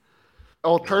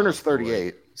 Oh, Turner's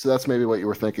 38. So that's maybe what you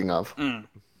were thinking of.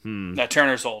 That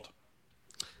Turner's old.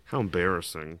 How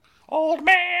embarrassing. Old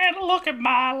man, look at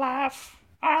my life.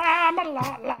 I'm a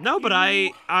lot like No, but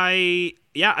I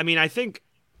think,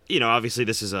 obviously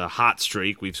this is a hot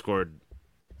streak. We've scored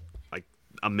like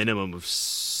a minimum of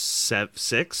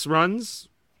 6 runs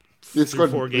through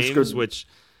 4 games, which...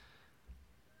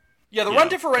 Yeah, the run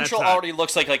differential already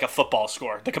looks like a football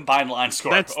score, the combined line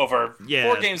score over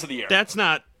 4 games of the year. That's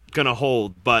not going to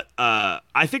hold, but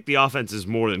I think the offense is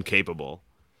more than capable.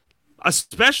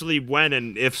 Especially when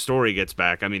and if Story gets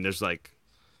back. I mean, there's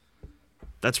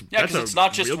that's because it's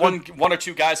not just one or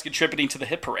two guys contributing to the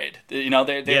hit parade.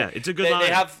 It's a good line.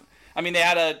 They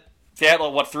had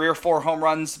 3 or 4 home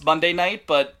runs Monday night,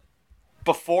 but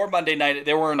before Monday night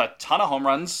there weren't a ton of home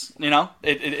runs.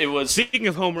 It was speaking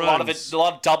of home runs, a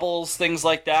lot of doubles, things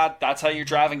like that. That's how you're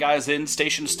driving guys in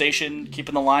station to station,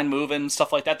 keeping the line moving,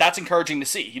 stuff like that. That's encouraging to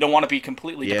see. You don't want to be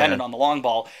completely dependent on the long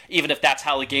ball, even if that's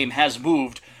how the game has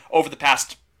moved over the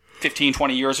past 15,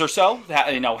 20 years or so.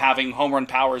 Having home run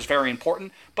power is very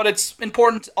important, but it's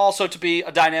important also to be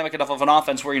a dynamic enough of an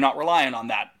offense where you're not relying on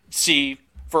that. See,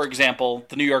 for example,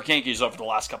 the New York Yankees over the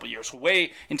last couple of years,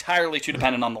 entirely too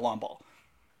dependent on the long ball.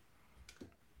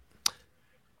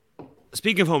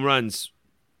 Speaking of home runs,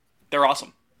 they're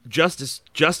awesome.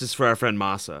 Justice for our friend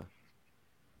Massa.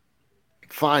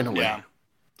 Finally. Yeah.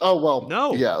 Oh, well,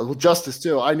 no. Yeah, well, justice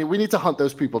too. I mean, we need to hunt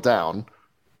those people down.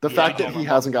 The fact that he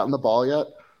hasn't gotten the ball yet.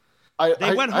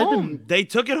 They went home. They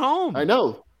took it home. I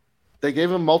know. They gave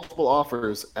him multiple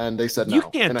offers, and they said no. You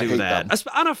can't do that.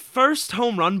 On a first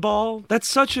home run ball, that's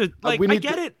such a... I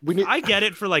get it. I get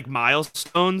it for,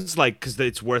 milestones, because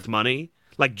it's worth money.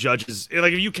 Like Judge's...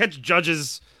 if you catch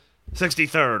Judge's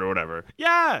 63rd or whatever.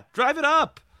 Yeah, drive it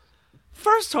up.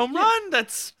 First home run,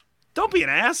 that's... Don't be an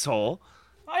asshole.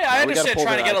 I understand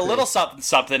trying to get a little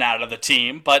something out of the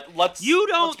team, but let's You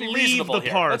don't be leave the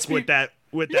here. park with that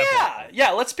with that.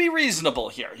 Yeah. Let's be reasonable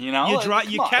here. You know,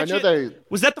 You catch it.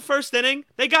 Was that the first inning?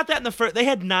 They got that in the first. They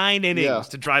had 9 innings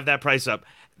to drive that price up.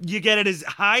 You get it as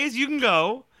high as you can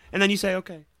go, and then you say,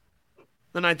 okay.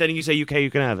 The 9th inning, you say, okay,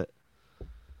 you can have it.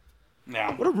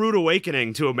 Yeah. What a rude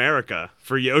awakening to America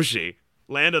for Yoshi,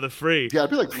 land of the free. Yeah, I'd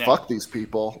be like, fuck these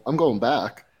people. I'm going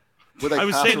back. I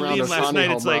was saying to Liam last night,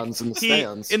 it's like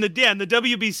in the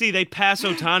WBC, they pass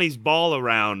Ohtani's ball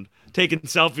around, taking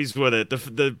selfies with it.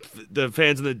 The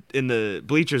fans in the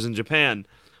bleachers in Japan.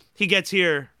 He gets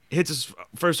here, hits his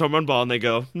first home run ball, and they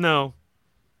go, no,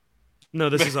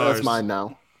 this is ours. That's mine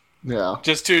now. Yeah,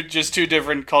 just two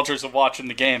different cultures of watching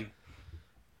the game.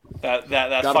 That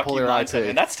fucking mindset,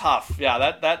 and that's tough. Yeah,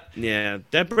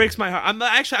 that breaks my heart.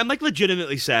 I'm like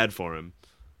legitimately sad for him.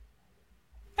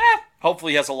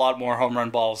 Hopefully he has a lot more home run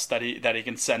balls that he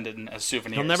can send in as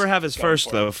souvenirs. He'll never have his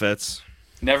first though, Fitz.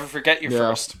 Never forget your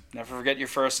first. Never forget your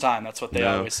first time. That's what they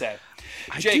always say.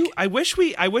 Jake, I wish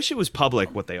it was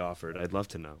public what they offered. I'd love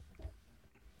to know.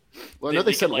 Well, I know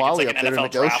they said Wally up there to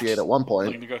negotiate at one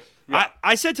point.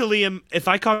 I said to Liam, if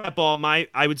I caught that ball, I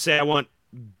would say I want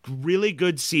really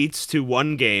good seats to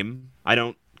one game. I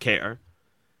don't care.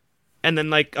 And then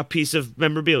like a piece of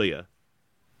memorabilia.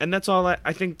 And that's all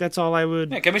I think that's all I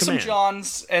would give me some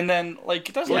Johns and then like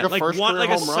it doesn't like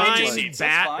a signed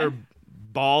bat or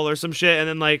ball or some shit and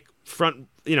then like front,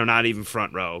 not even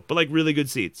front row, but like really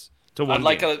good seats to one. I'd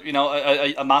like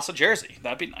a Massa jersey.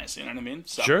 That'd be nice, you know what I mean?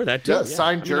 So. Sure, that too. Yeah,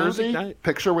 signed jersey,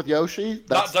 picture with Yoshi.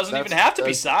 That doesn't even have to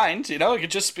be signed, it could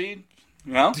just be,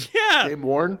 Yeah. Game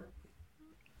worn.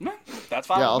 Yeah, that's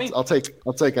fine with me.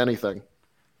 I'll take anything.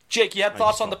 Jake, you had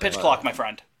thoughts on the pitch clock, my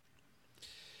friend?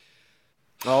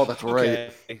 Oh, that's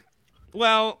right. Okay.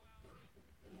 Well,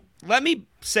 let me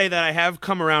say that I have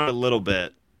come around a little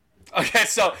bit. Okay,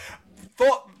 so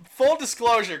full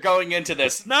disclosure going into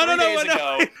this. 3 days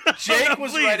ago, Jake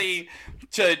was ready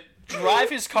to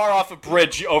drive his car off a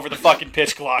bridge over the fucking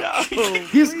pitch clock.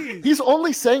 He's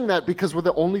only saying that because we're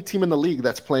the only team in the league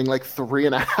that's playing like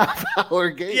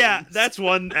 3.5-hour games. Yeah, that's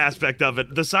one aspect of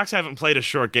it. The Sox haven't played a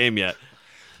short game yet.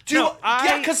 Dude,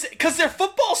 because their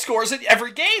football scores in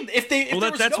every game. If there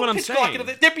was no pitch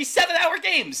clock, there'd be 7-hour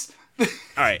games. All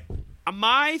right.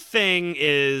 My thing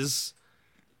is,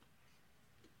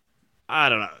 I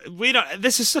don't know.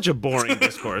 This is such a boring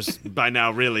discourse by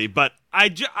now, really. But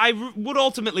I would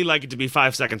ultimately like it to be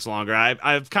 5 seconds longer.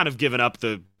 I've kind of given up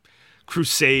the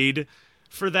crusade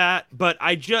for that. But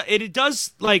it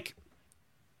does, like,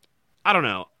 I don't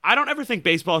know. I don't ever think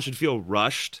baseball should feel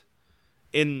rushed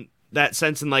in that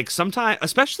sense. And like sometimes,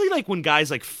 especially like when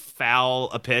guys like foul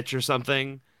a pitch or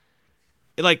something,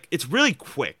 it's really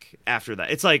quick after that.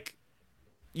 It's like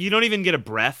you don't even get a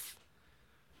breath.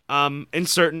 In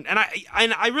certain, and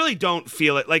I really don't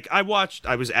feel it. Like I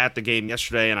was at the game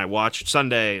yesterday and I watched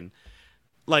Sunday, and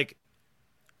like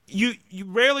you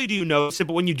rarely do you notice it,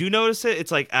 but when you do notice it,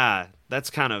 it's like that's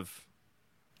kind of.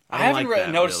 I haven't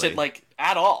really noticed it like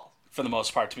at all for the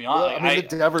most part, to be honest. Well, the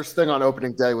Devers thing on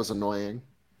opening day was annoying.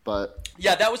 But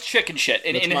yeah, that was chicken shit,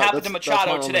 and it happened to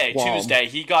Machado today, Tuesday.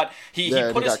 He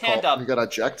put his hand up. He got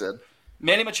ejected.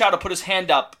 Manny Machado put his hand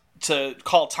up to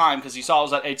call time because he saw it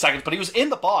was at 8 seconds, but he was in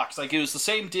the box. Like it was the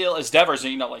same deal as Devers,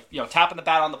 tapping the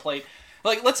bat on the plate.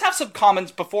 Like let's have some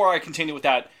comments before I continue with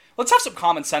that. Let's have some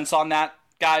common sense on that,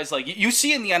 guys. Like you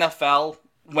see in the NFL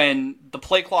when the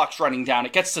play clock's running down,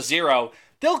 it gets to 0.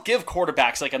 They'll give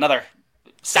quarterbacks like another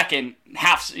second,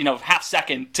 half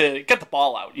second to get the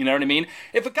ball out. You know what I mean?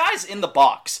 If a guy's in the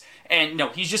box and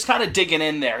he's just kind of digging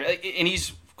in there and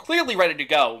he's clearly ready to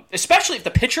go, especially if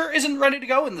the pitcher isn't ready to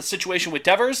go in the situation with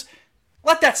Devers,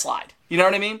 let that slide. You know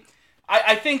what I mean?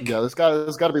 I think there's got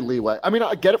to be leeway. I mean,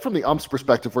 I get it from the ump's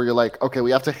perspective where you're like, okay,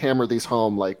 we have to hammer these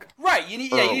home like right. You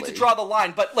need to draw the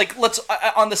line, but like let's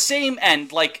on the same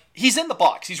end, like he's in the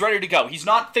box, he's ready to go. He's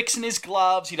not fixing his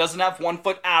gloves. He doesn't have 1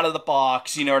 foot out of the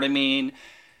box. You know what I mean?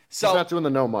 So he's not doing the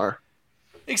Nomar.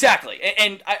 Exactly,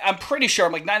 and I'm pretty sure,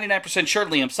 I'm like 99% sure,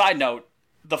 Liam, side note,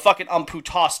 the fucking ump who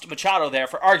tossed Machado there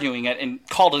for arguing it and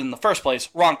called it in the first place,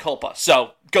 Ron Culpa.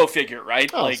 So go figure,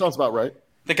 right? Oh, sounds about right.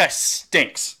 The guy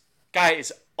stinks. Guy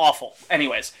is awful.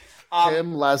 Anyways.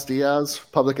 Him, Las Diaz,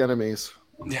 public enemies.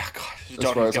 Yeah, God.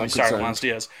 Don't even get me started on Las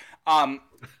Diaz. And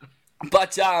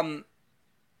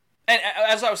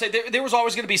as I was saying, there was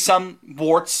always going to be some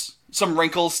warts, some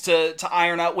wrinkles to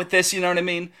iron out with this, you know what I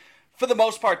mean? For the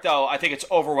most part, though, I think it's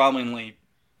overwhelmingly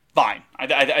fine.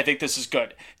 I think this is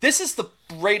good. This is the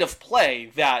rate of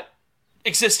play that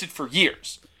existed for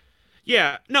years.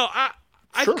 Yeah. No,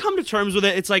 I've come to terms with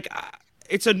it. It's like,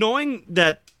 it's annoying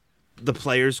that the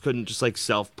players couldn't just like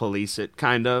self-police it,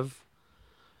 kind of.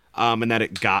 and that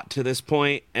it got to this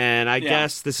point. And I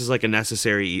guess this is like a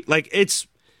necessary, like it's,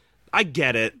 I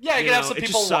get it. Yeah, you can have some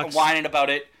people whining about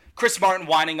it. Chris Martin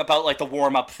whining about like the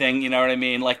warm up thing. You know what I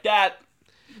mean? Like that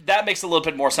makes a little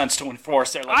bit more sense to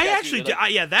enforce there. Like,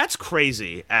 that's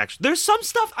crazy. Actually, there's some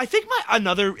stuff. I think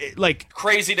another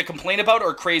crazy to complain about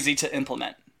or crazy to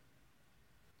implement.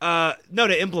 No,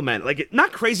 to implement. Like,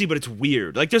 not crazy, but it's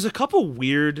weird. Like, there's a couple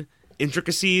weird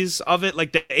intricacies of it.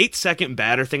 Like, the 8-second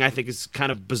batter thing, I think, is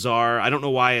kind of bizarre. I don't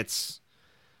know why it's...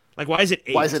 Like, why is it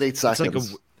 8? Why is it 8 seconds?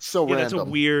 It's like so random. That's a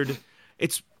weird...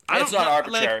 It's not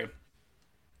arbitrary.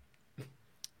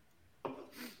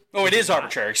 Oh, it is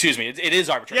arbitrary. Excuse me. It is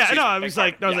arbitrary. Yeah, no, I was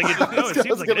like, it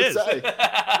seems like it is.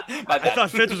 I thought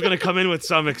Fitz was going to come in with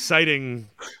some exciting...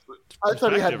 I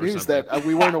thought he had news that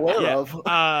we weren't aware of.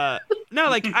 No,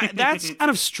 like that's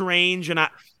kind of strange, and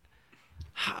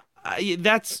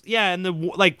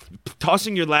and like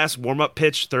tossing your last warm up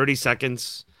pitch 30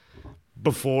 seconds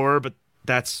before, but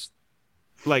that's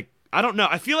like I don't know.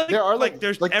 I feel like there are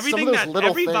there's like everything some of those that little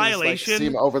every things, violation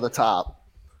seem over the top.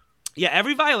 Yeah,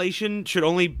 every violation should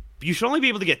only be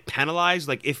able to get penalized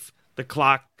like if the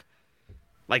clock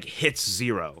like hits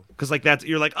 0, because like that's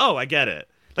you're like, oh, I get it.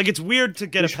 Like, it's weird to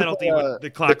get a penalty when the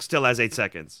clock still has 8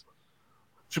 seconds.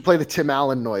 Should play the Tim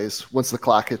Allen noise once the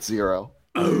clock hits 0.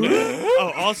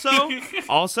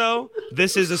 Also,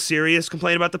 this is a serious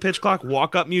complaint about the pitch clock.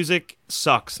 Walk-up music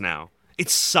sucks now. It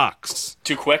sucks.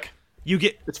 Too quick?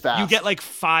 It's fast. You get like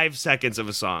 5 seconds of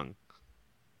a song.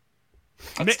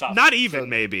 That's tough. Not even,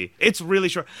 maybe. It's really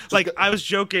short. Like, I was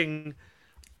joking.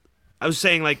 I was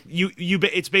saying, like,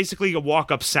 it's basically a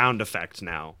walk-up sound effect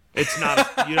now. It's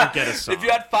not. You don't get a song. If you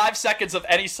had 5 seconds of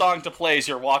any song to play as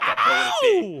your walk-up, what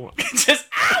would it be? Just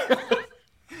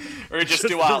or just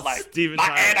do like Steven my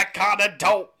Tyler. Anaconda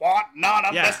don't want none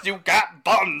unless you got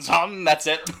buns, hun. That's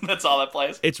it. That's all that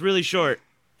plays. It's really short.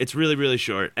 It's really, really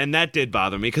short, and that did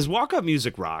bother me because walk-up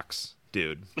music rocks,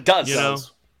 dude. It does. You know,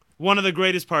 one of the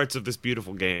greatest parts of this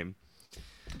beautiful game.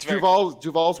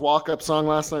 Duval's walk-up song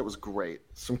last night was great.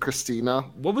 Some Christina.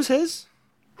 What was his?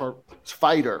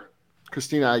 Fighter.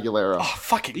 Christina Aguilera. Oh,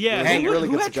 fucking yeah!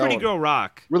 Who had Pretty Girl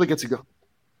Rock? Really gets you go.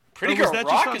 Pretty Girl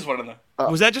Rock is one of the.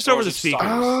 Was that just over the speakers?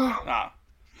 Nah.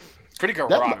 Pretty Girl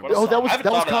Rock. That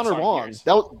was Connor Wong.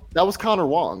 That was Connor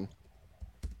Wong.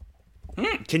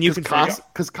 Can you confirm?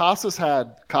 Because Casas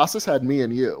had Me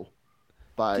and You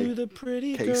by Do the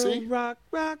Pretty Casey. Girl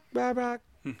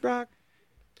Rock.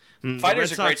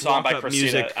 Fighter's a great song by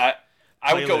Christina.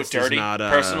 I would go with Dirty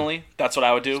personally. That's what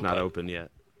I would do. It's not open yet.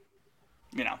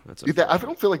 You know, I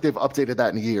don't feel like they've updated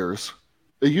that in years.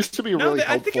 It used to be really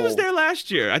helpful. I think it was there last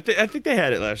year. I think they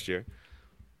had it last year.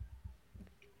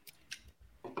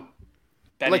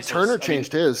 Like Turner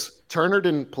changed his. Turner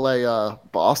didn't play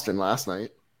Boston last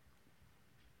night.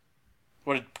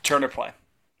 What did Turner play?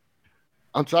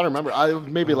 I'm trying to remember.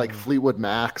 Maybe like Fleetwood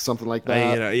Mac, something like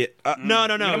that. No.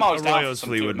 Arroyo's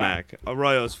Fleetwood Mac.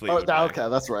 Arroyo's Fleetwood Mac. Okay,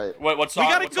 that's right. What song?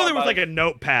 We got to go there with like a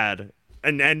notepad.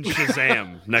 And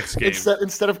Shazam next game.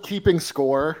 Instead of keeping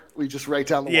score, we just write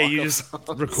down the you just songs.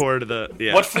 Record the.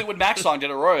 Yeah. What Fleetwood Mac song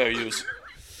did Arroyo use?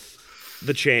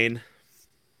 The Chain.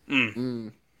 I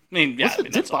mean, yeah.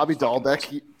 Didn't Bobby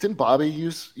Dahlbeck? Didn't Bobby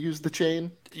use the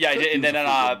Chain? Yeah, and then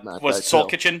was Soul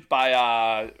Kitchen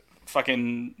by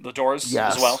fucking The Doors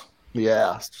as well.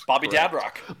 Yeah. Bobby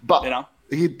Dadrock. But you know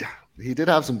he did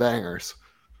have some bangers.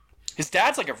 His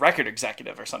dad's like a record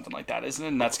executive or something like that, isn't it?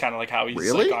 And that's kind of like how he's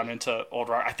really? Like gone into old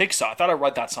rock. I think so. I thought I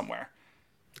read that somewhere.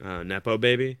 Nepo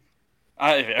baby?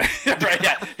 Right,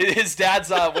 yeah. His dad's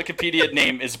Wikipedia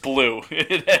name is Blue.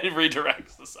 It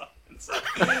redirects the stuff.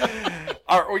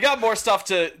 All right, we got more stuff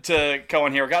to go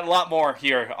in here. We got a lot more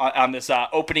here on this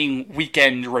opening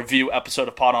weekend review episode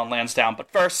of Pod on Lansdowne.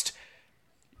 But first,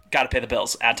 got to pay the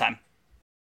bills. Ad time.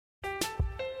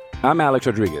 I'm Alex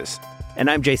Rodriguez.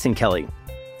 And I'm Jason Kelly.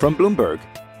 From Bloomberg,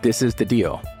 this is The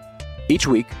Deal. Each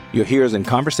week, you'll hear us in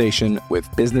conversation with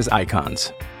business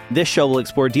icons. This show will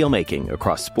explore deal-making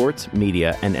across sports,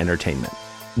 media, and entertainment.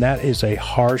 That is a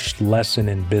harsh lesson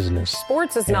in business.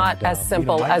 Sports is not as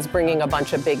simple as bringing a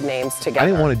bunch of big names together. I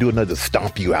didn't want to do another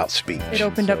stomp you out speech. It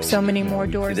opened up so many more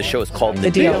doors. The show is called The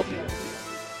Deal.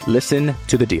 Listen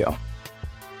to The Deal.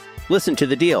 Listen to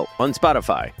The Deal on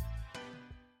Spotify.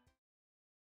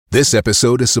 This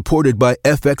episode is supported by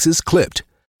FX's Clipped,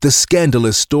 the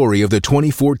scandalous story of the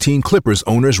 2014 Clippers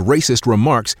owner's racist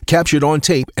remarks captured on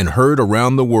tape and heard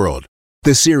around the world.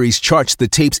 The series charts the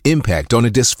tape's impact on a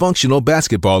dysfunctional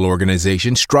basketball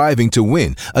organization striving to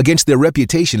win against their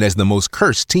reputation as the most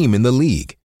cursed team in the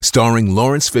league. Starring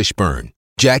Lawrence Fishburne,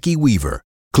 Jackie Weaver,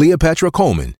 Cleopatra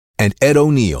Coleman, and Ed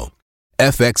O'Neill.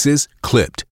 FX's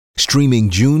Clipped, Streaming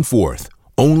June 4th,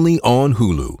 only on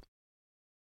Hulu.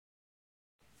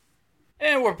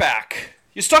 And we're back.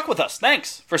 You stuck with us.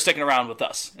 Thanks for sticking around with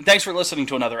us. And thanks for listening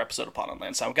to another episode of Pod on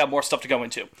Lansdowne. We've got more stuff to go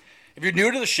into. If you're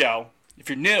new to the show, if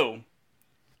you're new,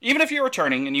 even if you're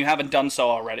returning and you haven't done so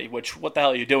already, which what the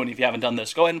hell are you doing if you haven't done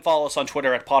this? Go ahead and follow us on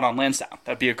Twitter at Pod on Lansdowne.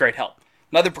 That'd be a great help.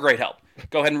 Another great help.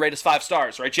 Go ahead and rate us 5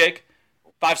 stars, right, Jake?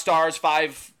 5 stars,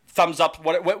 5 thumbs up,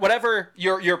 whatever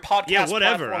your podcast. Yeah,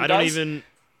 whatever. I don't even.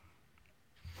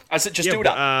 I said just do it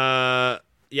up.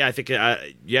 Yeah, I think.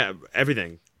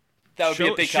 Everything. That would be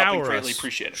a big help. We greatly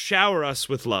appreciate it. Shower us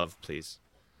with love, please.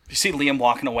 You see Liam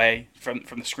walking away from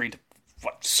the screen to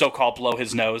so-called blow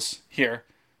his nose here.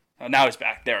 Now he's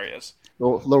back. There he is.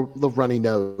 The runny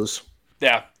nose.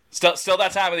 Yeah. Still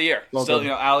that time of the year. Still,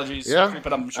 allergies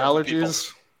creeping up. I'm sure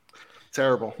allergies.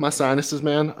 Terrible. My sinuses,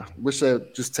 man. I wish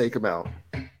they'd just take them out.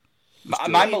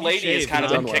 My milady has kind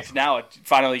of been kicked now. It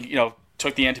finally,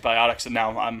 took the antibiotics, and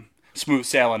now I'm smooth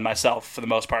sailing myself for the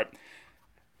most part.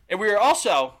 And we are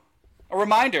also, a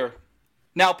reminder,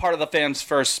 now part of the Fans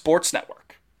First Sports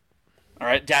Network. All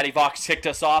right, Daddy Vox kicked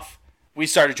us off. We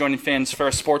started joining Fans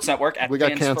First Sports Network at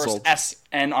Fans First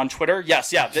SN on Twitter. Yes,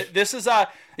 this is the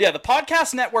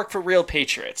podcast network for real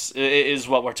patriots is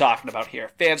what we're talking about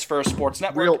here. Fans First Sports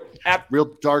Network. Real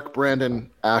dark Brandon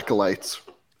acolytes.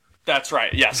 That's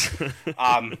right. Yes.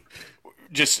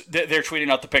 Just they're tweeting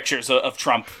out the pictures of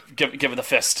Trump giving the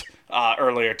fist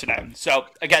earlier today. So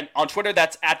again, on Twitter,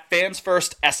 that's at Fans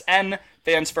First SN,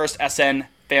 Fans First SN,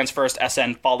 Fans First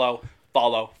SN. Follow.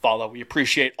 We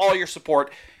appreciate all your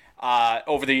support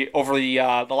over the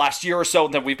last year or so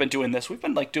that we've been doing this. We've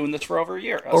been doing this for over a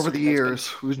year. Over the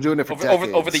years, we've been doing it for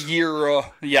decades. Over the year,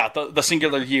 the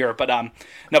singular year. But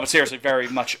but seriously, very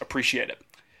much appreciate it.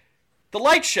 The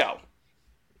light show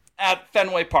at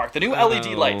Fenway Park, the new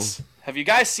LED lights. Have you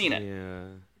guys seen it?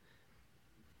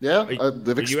 Yeah,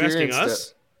 they've experienced you asking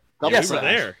us? it. Yes, we were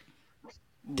there.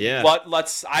 Yeah.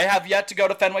 I have yet to go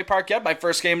to Fenway Park yet. My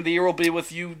first game of the year will be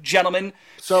with you gentlemen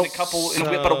in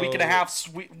about a week and a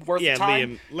half worth of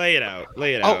time. Liam,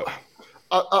 lay it out.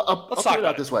 I'll put it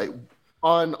out this way.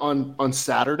 On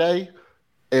Saturday,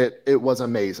 it was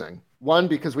amazing. 1,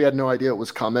 because we had no idea it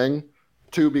was coming.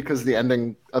 2, because the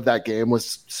ending of that game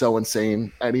was so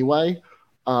insane anyway.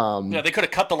 They could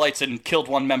have cut the lights and killed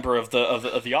one member of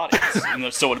the audience, and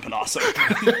it still would have been awesome.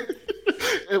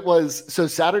 So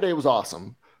Saturday was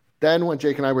awesome. Then when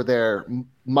Jake and I were there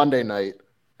Monday night,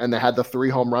 and they had the 3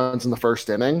 home runs in the first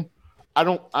inning, I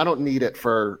don't need it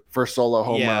for solo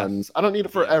home runs. I don't need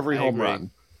it for every home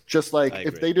run. Just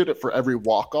if they did it for every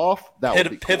walk off, that would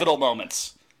be cool. Pivotal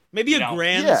moments. Maybe a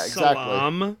grand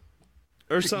slam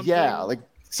or something. Yeah,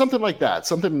 something like that.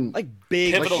 Something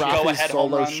big, pivotal go-ahead solo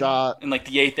home run shot in the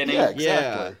 8th inning. Yeah,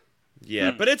 exactly.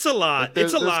 Yeah, but it's a lot.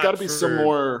 There's got to be some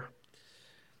more.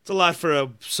 It's a lot for a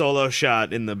solo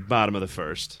shot in the bottom of the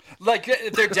first.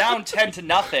 They're down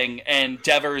 10-0, and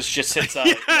Devers just hits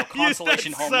a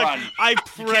consolation home run. I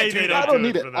pray they don't. I don't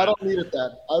need it. I don't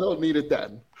need it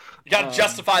then. You got to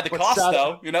justify the cost,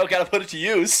 though. Got to put it to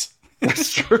use.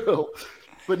 That's true.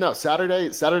 But no,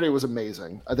 Saturday was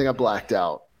amazing. I think I blacked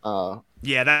out.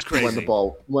 Yeah, that's crazy. When the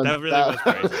ball, that really was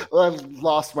crazy. I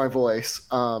lost my voice.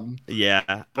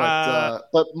 Yeah, but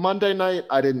Monday night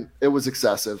I didn't. It was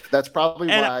excessive. That's probably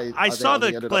why I saw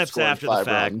the clips after the fact.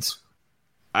 Runs.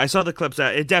 I saw the clips.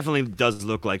 It definitely does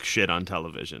look like shit on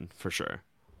television for sure.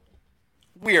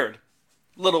 Weird,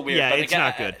 little weird. Yeah, but it's again,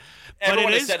 not good.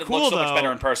 Everyone but has said it looks so much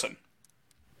better in person.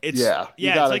 It's it's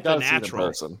like the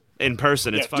natural. In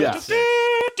person, it's fucking sick.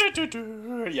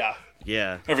 Yeah.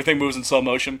 Yeah, everything moves in slow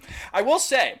motion. I will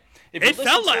say, I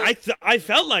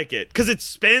felt like it because it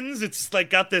spins. It's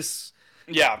got this.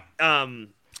 Yeah.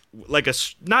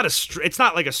 It's not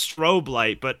like a strobe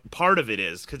light, but part of it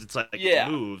is because it's it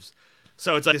moves.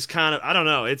 So it's this kind of, I don't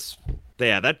know. It's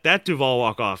that Duval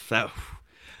walk off. That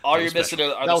all you're missing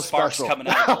are the sparks coming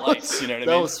out of the lights. You know what I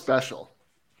mean? That was special.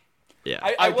 Yeah,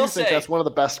 I will think that's one of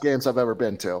the best games I've ever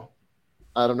been to.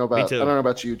 I don't know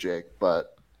about you, Jake,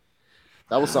 but.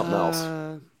 That was something else.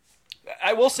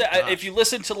 I will say, if you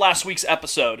listen to last week's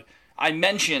episode, I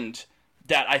mentioned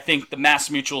that I think the Mass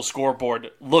Mutual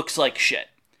scoreboard looks like shit.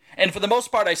 And for the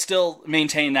most part, I still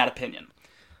maintain that opinion.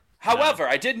 However,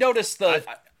 I did notice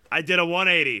I did a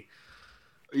 180.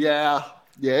 Yeah,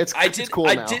 it's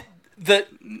cool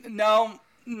now.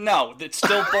 No, it's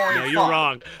still boring. No, you're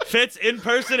wrong. Fitz, in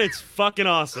person, it's fucking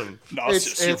awesome. No,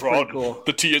 it's pretty cool.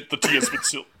 The tea has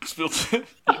been spilled.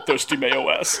 Thirsty mayo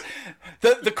ass.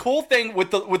 The cool thing with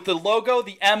the logo,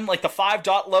 the M, the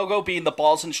 5-dot logo being the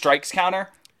balls and strikes counter,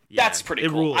 that's pretty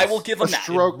cool. Rules. I will give them that.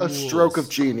 A stroke of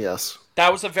genius.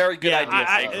 That was a very good idea.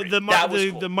 I agree.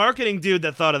 The marketing dude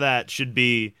that thought of that should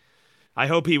be. I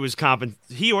hope he was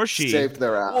he or she saved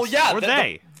their ass. Well, yeah, or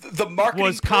they. The marketing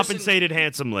was compensated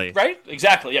handsomely. Right?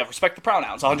 Exactly. Yeah. Respect the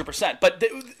pronouns, 100%. But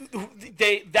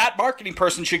that marketing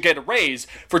person should get a raise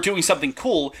for doing something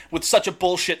cool with such a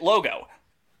bullshit logo.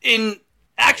 In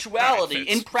actuality,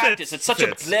 in practice, it's such a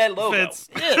bleh logo.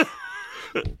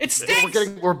 It stinks.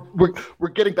 We're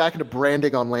getting back into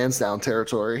branding on Lansdowne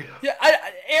territory. Yeah,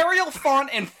 Arial font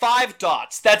and 5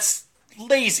 dots. That's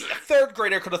lazy. A third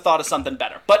grader could have thought of something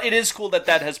better. But it is cool that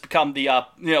has become the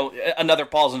another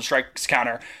balls and strikes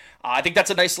counter. I think that's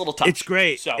a nice little touch. It's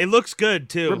great. So, it looks good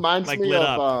too. Reminds me lit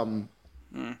of up.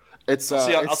 I'll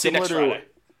see you next Friday.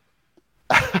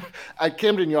 At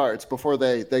Camden Yards, before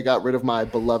they got rid of my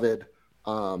beloved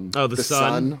the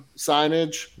sun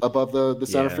signage above the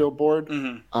center field board.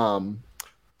 Mm-hmm.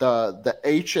 The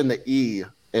H and the E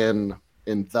in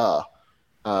the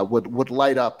would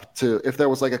light up to if there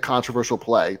was like a controversial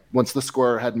play. Once the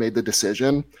scorer had made the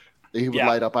decision, he would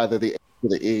light up either the H or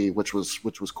the E, which was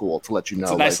cool to let you know.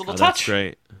 It's a nice little touch. That's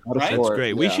great. Right? That's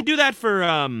great. We should do that for.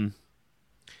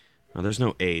 There's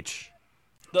no H.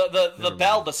 The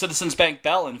bell, the Citizens Bank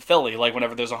bell in Philly, like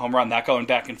whenever there's a home run, that going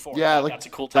back and forth. Yeah, that's a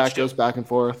cool touch. That goes back and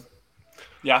forth.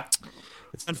 Yeah.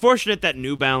 It's unfortunate that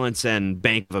New Balance and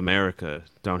Bank of America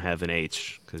don't have an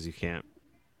H because you can't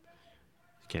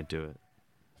do it.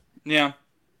 Yeah.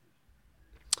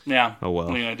 Yeah. Oh well.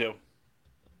 What are you gonna do?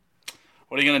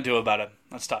 What are you gonna do about it?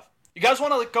 That's tough. You guys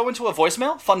want to go into a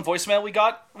voicemail? Fun voicemail we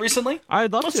got recently?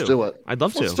 I'd love to. Let's do it. I'd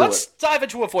love to. Let's dive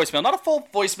into a voicemail. Not a full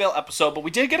voicemail episode, but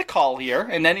we did get a call here.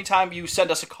 And anytime you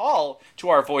send us a call to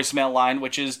our voicemail line,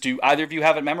 which is, do either of you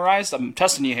have it memorized? I'm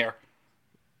testing you here.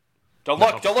 Don't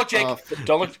look, Jake.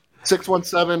 Don't look.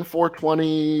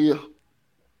 617-420.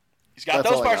 He's got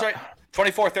those bars right.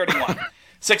 2431.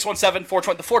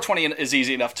 617-420. The 420 is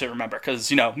easy enough to remember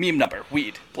because, meme number,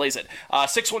 weed, blaze it.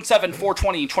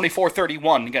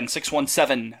 617-420-2431. Again,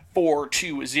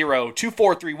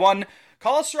 617-420-2431.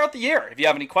 Call us throughout the year. If you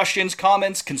have any questions,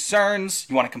 comments, concerns,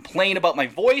 you want to complain about my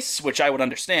voice, which I would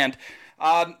understand,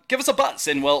 give us a buzz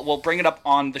and we'll bring it up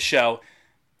on the show.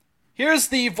 Here's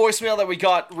the voicemail that we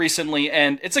got recently,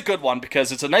 and it's a good one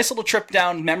because it's a nice little trip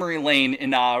down memory lane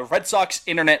in Red Sox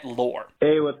internet lore.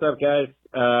 Hey, what's up, guys?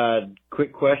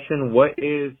 Quick question. What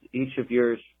is each of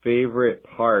your favorite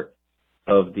part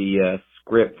of the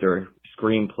script or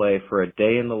screenplay for A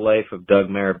Day in the Life of Doug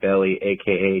Marabelli,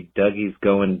 a.k.a. Dougie's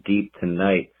Going Deep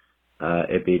Tonight?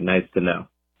 It'd be nice to know.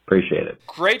 Appreciate it.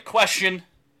 Great question.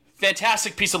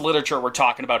 Fantastic piece of literature we're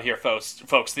talking about here, folks.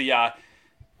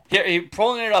 Here,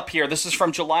 pulling it up here, this is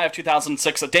from July of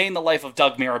 2006, A Day in the Life of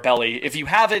Doug Marabelli. If you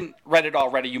haven't read it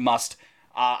already, you must.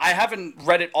 I haven't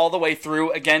read it all the way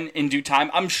through, again, in due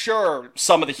time. I'm sure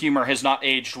some of the humor has not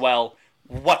aged well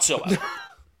whatsoever.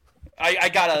 I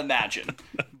gotta imagine.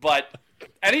 But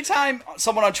anytime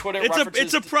someone on Twitter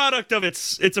it's a product of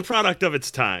its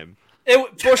time.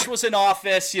 Bush was in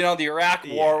office, the Iraq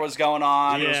War was going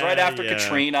on. It was right after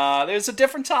Katrina. It was a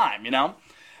different time,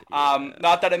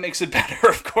 Not that it makes it better,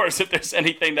 of course, if there's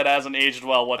anything that hasn't aged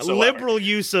well whatsoever. A liberal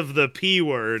use of the P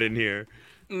word in here.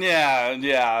 Yeah,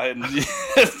 and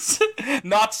it's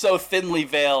not so thinly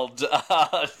veiled,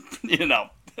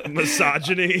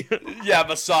 Misogyny. Yeah,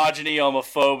 misogyny,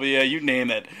 homophobia, you name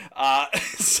it.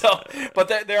 But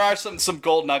there are some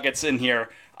gold nuggets in here.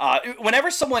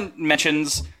 Whenever someone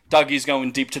mentions Dougie's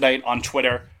Going Deep Tonight on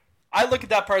Twitter, I look at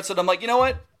that person and I'm like, you know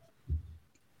what?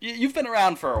 You've been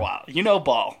around for a while.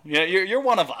 Ball. You're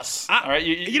one of us. All right.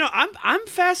 I'm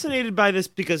fascinated by this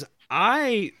because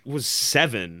I was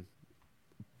 7,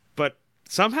 but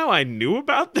somehow I knew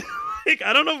about this.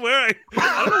 I don't know where this.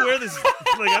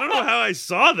 I don't know how I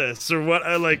saw this or what.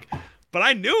 But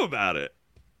I knew about it.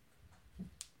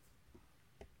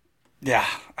 Yeah,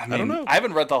 I don't know. I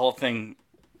haven't read the whole thing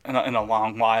in a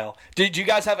long while. Did you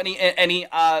guys have any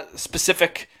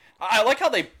specific? I like how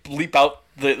they bleep out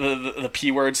the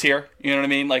P words here. You know what I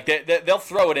mean? Like they'll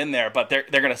throw it in there, but they're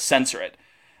gonna censor it.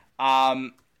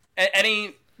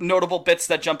 Any notable bits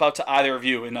that jump out to either of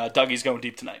you in Dougie's Going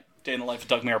Deep Tonight? Day in the Life of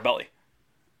Doug Marabelli.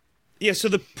 Yeah, so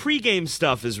the pregame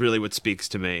stuff is really what speaks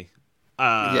to me.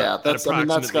 That's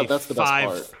the best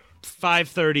part.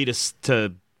 5:30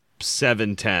 to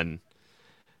 7:10.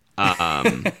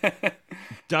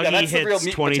 Dougie hits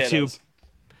 22. Potatoes.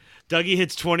 Dougie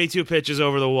hits 22 pitches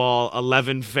over the wall,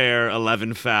 11 fair,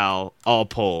 11 foul, all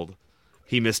pulled.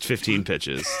 He missed 15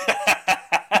 pitches.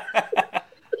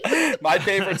 My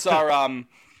favorites are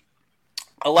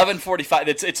 11:45.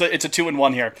 It's a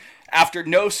 2-1 here. After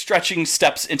no stretching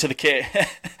steps into the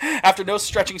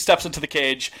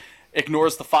cage,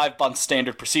 ignores the 5-bunt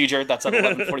standard procedure. That's at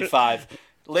 11:45.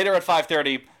 Later at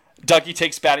 5:30, Dougie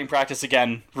takes batting practice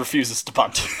again, refuses to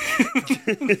bunt.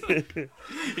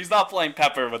 He's not playing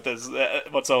Pepper with this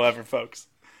whatsoever, folks.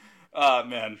 Oh,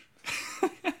 man.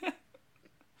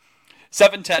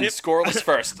 7:10, scoreless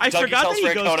first. I Dougie forgot tells that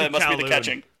he goes Francona to it must be the Kowloon.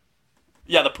 catching.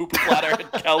 Yeah, the pooper platter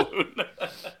at Kowloon.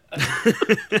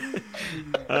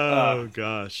 Oh,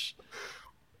 gosh.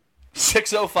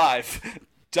 6:05,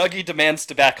 Dougie demands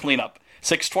to back cleanup.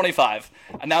 6:25,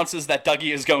 announces that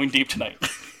Dougie is going deep tonight.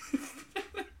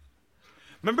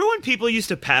 Remember when people used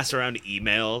to pass around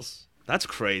emails? That's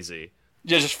crazy.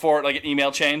 Yeah, just for like an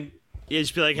email chain. Yeah,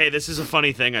 just be like, hey, this is a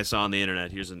funny thing I saw on the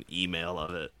internet. Here's an email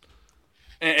of it.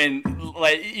 And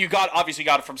like you obviously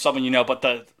got it from someone you know, but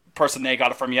the person they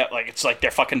got it from yet, like it's like their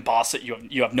fucking boss that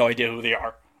you have no idea who they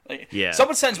are. Like, yeah.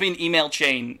 Someone sends me an email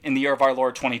chain in the year of our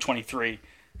Lord 2023.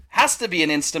 Has to be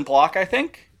an instant block, I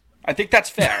think. I think that's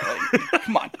fair. Like,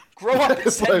 come on, grow up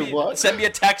and send me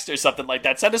a text or something like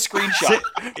that. Send a screenshot.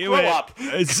 Grow up.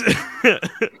 It's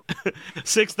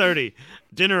 6:30.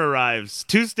 Dinner arrives.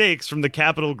 2 steaks from the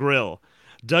Capitol Grill.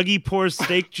 Dougie pours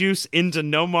steak juice into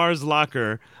Nomar's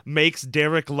locker, makes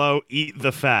Derek Lowe eat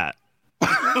the fat.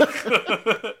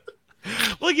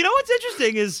 Well, you know what's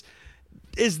interesting is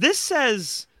this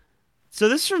says, so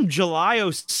this is from July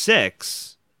 06.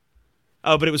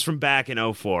 Oh, but it was from back in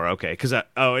 04. Okay, because it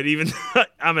even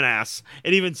I'm an ass.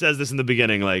 It even says this in the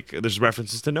beginning, like there's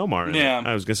references to Nomar. In it.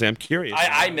 I was gonna say I'm curious.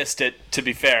 I missed it. To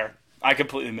be fair, I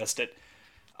completely missed it.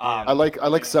 I like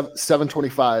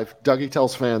 7:25. Dougie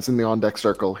tells fans in the on deck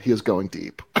circle he is going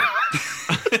deep.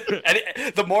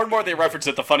 And the more and more they reference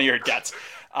it, the funnier it gets.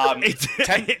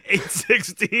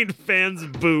 8:16 fans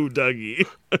boo Dougie.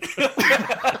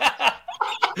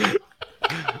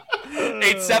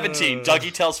 8:17,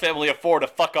 Dougie tells family of 4 to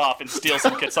fuck off and steal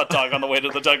some kid's hot dog on the way to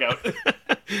the dugout.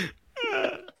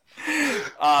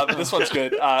 This one's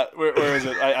good. Where is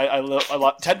it? I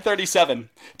 10:37.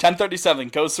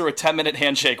 10:37 goes through a 10-minute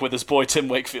handshake with his boy Tim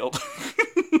Wakefield.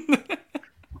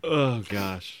 Oh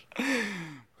gosh.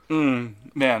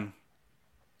 Man.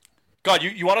 God,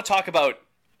 you want to talk about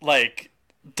like,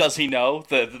 does he know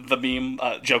the meme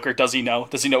Joker? Does he know?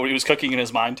 Does he know what he was cooking in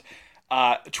his mind?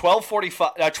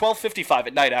 12:55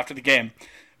 at night after the game,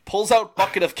 pulls out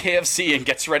bucket of KFC and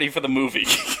gets ready for the movie.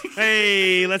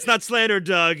 Hey, let's not slander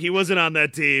Doug. He wasn't on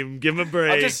that team. Give him a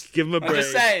break. Give him a break. I'm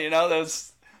just saying,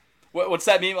 those. What's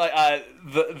that meme? Like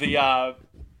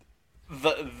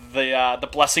the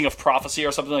blessing of prophecy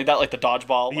or something like that, like the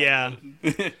dodgeball. Yeah.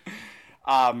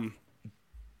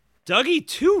 Dougie,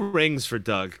 2 rings for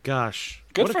Doug. Gosh,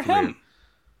 good for him.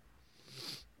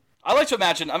 I like to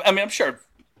imagine. I mean, I'm sure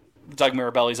Doug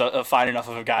Mirabelli's a fine enough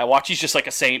of a guy. Watch, he's just like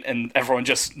a saint, and everyone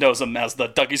just knows him as the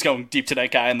Dougie's going deep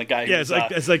tonight guy, and the guy. Yeah,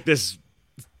 it's like this.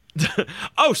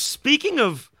 Oh, speaking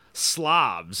of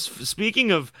slobs,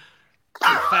 speaking of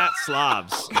fat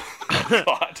slobs.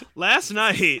 God. Last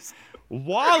night,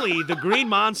 Wally, the Green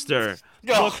Monster,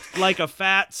 looked like a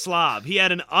fat slob. He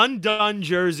had an undone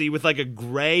jersey with like a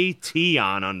gray tee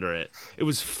on under it. It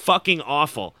was fucking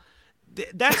awful.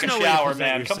 That's no way to present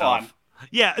man. yourself. Come on.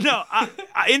 Yeah, no, I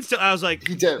was like,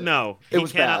 no, he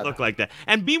cannot bad. look like that.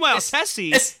 And meanwhile,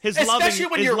 Tessie, his especially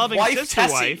when your loving wife, sister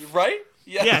Tessie, wife, right?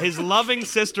 Yeah, his loving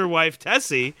sister wife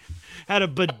Tessie had a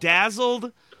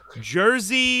bedazzled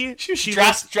jersey. She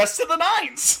dressed to the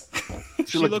nines.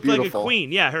 She looked like a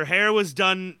queen. Yeah, her hair was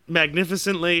done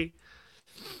magnificently.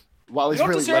 Wally's you don't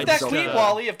really deserve that queen,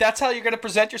 Wally. If that's how you're going to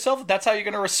present yourself, if that's how you're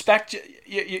going to respect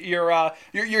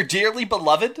your dearly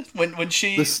beloved when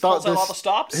she pulls out all the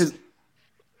stops.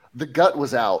 The gut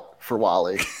was out for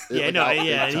Wally. And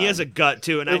he has a gut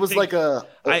too. And it was like a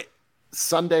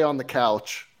Sunday on the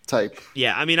couch type.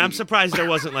 Yeah, I mean, I'm surprised there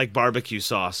wasn't like barbecue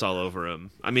sauce all over him.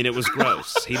 I mean, it was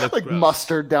gross. He looked like gross.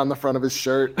 Mustard down the front of his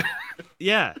shirt.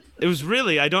 Yeah, it was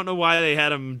really. I don't know why they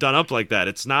had him done up like that.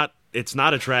 It's not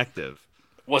attractive.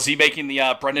 Was he making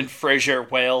the Brendan Fraser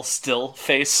whale still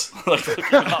face, like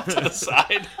looking off to the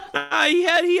side?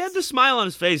 He had the smile on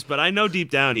his face, but I know deep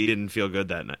down he didn't feel good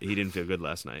that night. He didn't feel good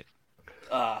last night.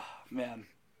 Man,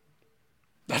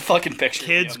 that fucking picture.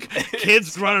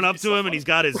 Kids running up to him, and he's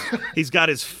got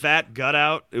his fat gut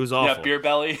out. It was awful. Yeah, beer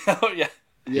belly. Oh yeah.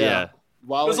 Yeah.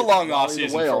 Wally, it was a long off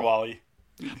season for Wally.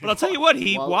 But I'll tell you what,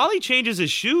 Wally changes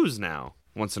his shoes now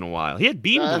once in a while. He had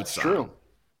bean boots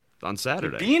on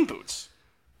Saturday. Bean boots.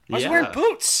 I was wearing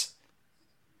boots.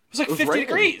 It was like 50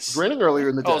 degrees. It was raining earlier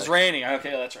in the day. Oh, it was raining.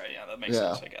 Okay, that's right. Yeah, that makes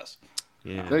sense, I guess.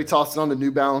 Yeah. Then he tossed it on the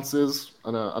New Balances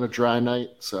on a dry night.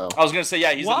 So I was gonna say,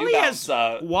 yeah, he's Wally a New Balance.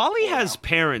 Wally has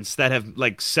parents that have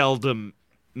like seldom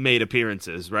made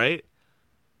appearances, right?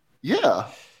 Yeah.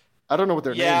 I don't know what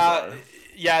their names are.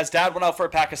 Yeah, his dad went out for a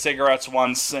pack of cigarettes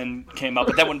once and came up.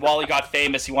 But then when Wally got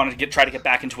famous, he wanted to try to get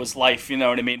back into his life. You know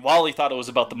what I mean? Wally thought it was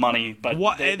about the money, but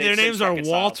their names are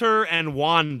Walter and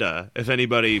Wanda. If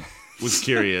anybody was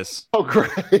curious. Oh,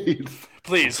 great!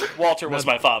 Please, Walter was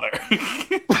my father.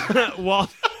 Well,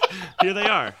 here they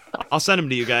are. I'll send them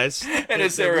to you guys. And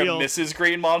is there a Mrs.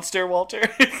 Green Monster, Walter?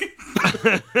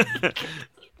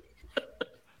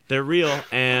 They're real,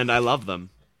 and I love them.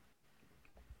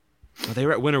 Oh, they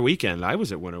were at Winter Weekend. I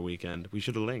was at Winter Weekend. We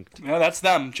should have linked. No, that's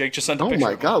them. Jake just sent a picture. Oh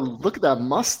my god, look at that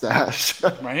mustache.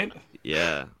 Right?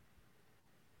 Yeah.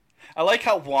 I like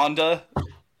how Wanda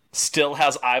still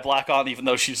has eye black on, even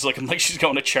though she's looking like she's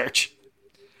going to church.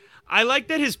 I like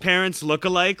that his parents look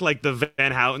alike, like the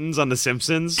Van Houtens on The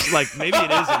Simpsons. Like, maybe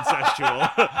it is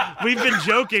incestual. We've been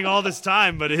joking all this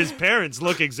time, but his parents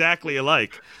look exactly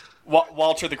alike.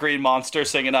 Walter the Green Monster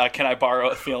singing, Can I Borrow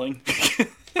a Feeling?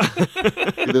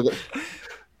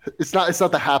 It's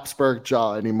not the Habsburg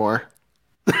jaw anymore.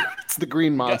 It's the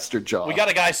Green Monster jaw. We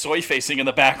got a guy soy facing in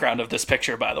the background of this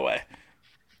picture, by the way.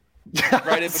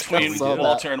 Right in between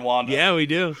Walter and Wanda. Yeah, we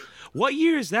do. What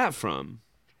year is that from?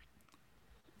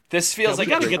 This feels like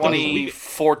a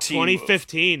 2014.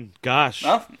 2015. Gosh.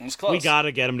 No, it was close. We got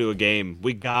to get him to a game.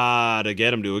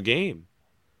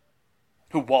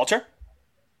 Who, Walter?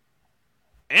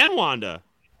 And Wanda.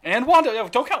 Yeah,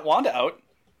 don't count Wanda out.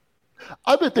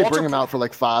 I bet they bring him out for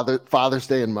like Father's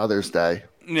Day and Mother's Day.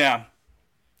 Yeah.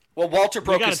 Well, Walter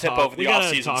broke his hip over the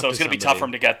offseason, so it's going to be tough for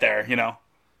him to get there, you know.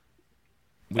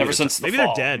 Ever since the maybe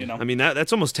fall, they're dead. You know? I mean,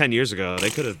 that's almost 10 years ago. They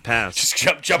could have passed. Just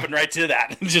jumping right to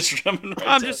that. I'm just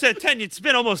saying, it's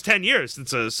been almost 10 years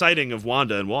since a sighting of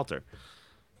Wanda and Walter.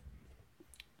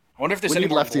 I wonder if there's we any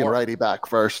need lefty and righty back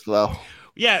first, though.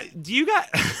 Yeah, do you got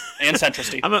and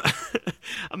centricity?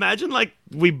 Imagine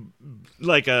we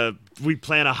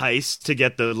plan a heist to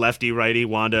get the lefty, righty,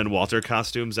 Wanda and Walter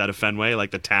costumes out of Fenway,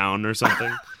 like the town or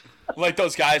something. Like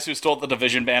those guys who stole the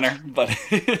division banner, but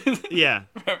yeah,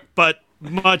 but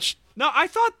much. No, I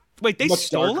thought. Wait, they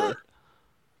stole it.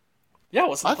 Yeah,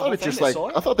 wasn't I thought it just I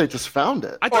thought they just found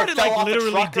it. I thought it like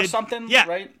literally did or something. Yeah,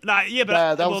 right? Yeah,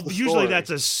 but that was the usually story. that's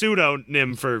a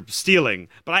pseudonym for stealing.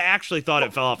 But I actually thought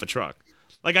it fell off a truck.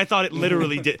 Like I thought it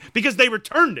literally did because they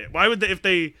returned it. Why would they if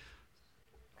they?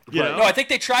 You know? No, I think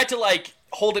they tried to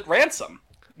hold it ransom.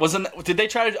 Did they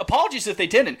try to? Apologies if they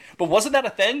didn't. But wasn't that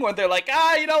a thing where they're like,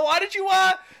 why don't you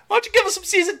give us some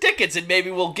season tickets and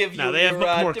maybe we'll give you? No, they have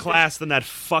more class than that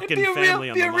fucking family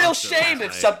on the It'd be a real shame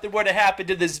if something were to happen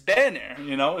to this banner.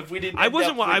 You know, if we didn't. I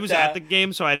was at the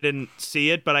game, so I didn't see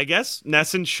it. But I guess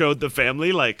Nesson showed the family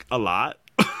a lot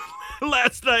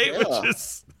last night, which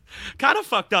is kind of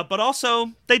fucked up. But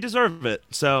also, they deserve it.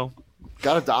 So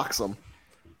gotta dox them.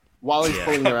 Wally's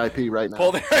pulling their IP right now.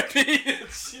 Pull their IP.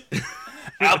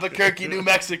 Albuquerque, New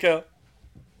Mexico.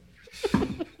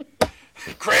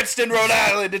 Cranston, Rhode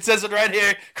Island. It says it right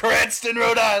here. Cranston,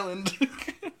 Rhode Island.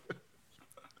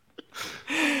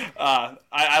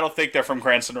 I don't think they're from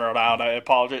Cranston, Rhode Island.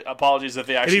 Apologies if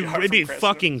they actually are. It'd be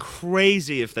fucking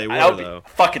crazy if they were, that would though. Be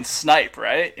fucking snipe,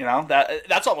 right? You know,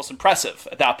 that's almost impressive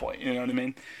at that point. You know what I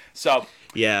mean? So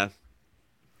yeah.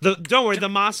 Don't worry, the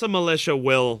Massa militia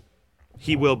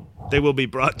they will be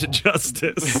brought to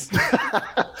justice.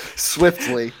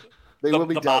 Swiftly. They will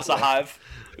be the dealt Massa Hive.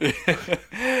 Do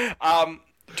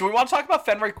we want to talk about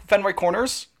Fenway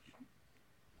Corners?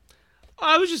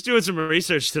 I was just doing some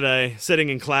research today, sitting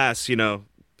in class,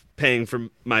 paying for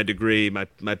my degree, my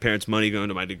parents' money going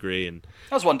to my degree, and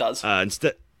as one does.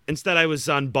 Instead, I was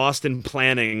on Boston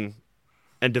planning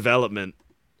and development,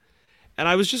 and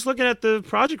I was just looking at the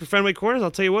project for Fenway Corners.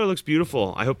 I'll tell you what, it looks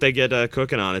beautiful. I hope they get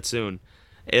cooking on it soon.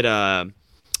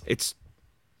 It's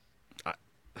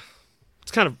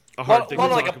kind of a hard thing to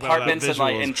talk about apartments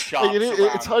visuals. and shops.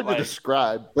 It's hard to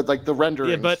describe, but the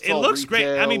rendering. Yeah, but it looks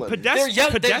great. I mean,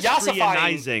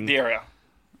 pedestrianizing the area.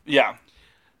 Yeah.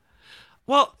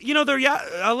 Well, they're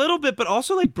a little bit, but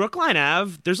also Brookline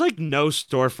Ave. There's no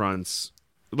storefronts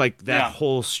that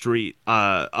whole street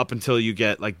up until you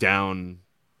get down.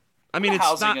 I mean, it's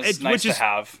housing not. Is nice to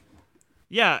have.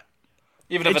 Yeah.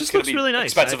 Even if it's going to be really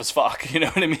expensive as fuck, you know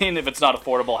what I mean? If it's not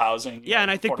affordable housing. Yeah,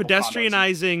 and I think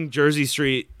pedestrianizing Jersey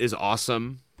Street is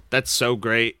awesome. That's so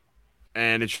great,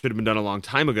 and it should have been done a long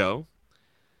time ago.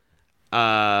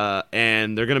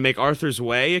 And they're going to make Arthur's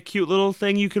Way a cute little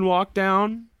thing you can walk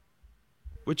down,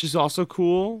 which is also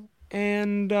cool.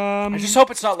 And I just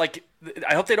hope it's not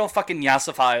I hope they don't fucking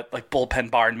yassify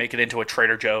Bullpen Bar and make it into a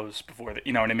Trader Joe's before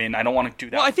you know what I mean? I don't want to do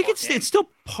that. Well, I think it's still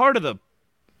part of the.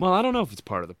 Well, I don't know if it's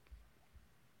part of the.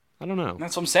 I don't know.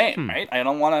 That's what I'm saying, right? I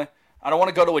don't want I don't want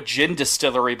to go to a gin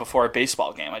distillery before a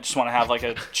baseball game. I just want to have like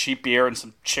a cheap beer and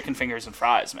some chicken fingers and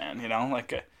fries, man. You know,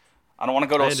 I don't want to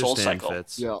go to a Soul Cycle.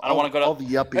 Yeah, I don't want to go to all the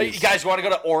yuppies. Hey, you guys want to go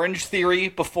to Orange Theory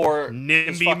before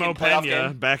Nimby fucking playoff Mopena,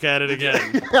 game? back at it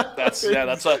again. That's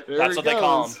what they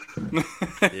call him.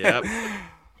 Yep.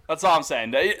 That's all I'm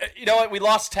saying. You know what? We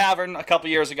lost Tavern a couple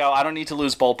years ago. I don't need to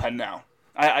lose bullpen now.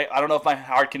 I don't know if my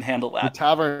heart can handle that.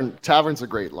 Tavern's a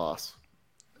great loss.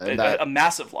 And A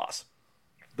massive loss.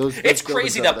 It's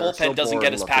crazy that bullpen doesn't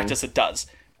get as packed as it does.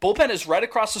 Bullpen is right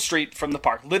across the street from the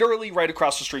park, literally right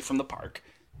across the street from the park.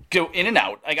 Go in and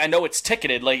out. Like, I know it's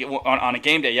ticketed. Like on a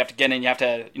game day, you have to get in. You have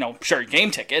to, share your game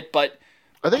ticket. But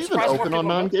are they even open on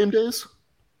non-game days?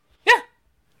 Yeah.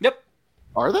 Yep.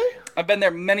 Are they? I've been there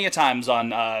many a times on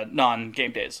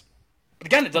non-game days. But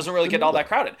again, it doesn't really get all that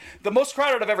crowded. The most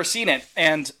crowded I've ever seen it,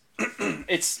 and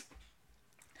it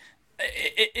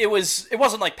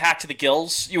wasn't like packed to the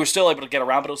gills. You were still able to get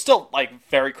around, but it was still like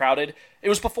very crowded. It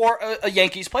was before a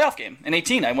Yankees playoff game in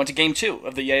 2018. I went to Game 2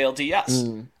 of the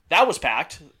ALDS. That was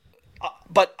packed.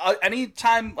 But any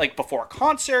time like before a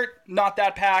concert, not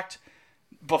that packed.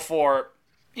 Before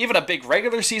even a big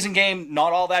regular season game,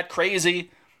 not all that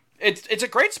crazy. It's a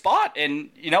great spot,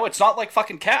 and it's not like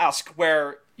fucking Cask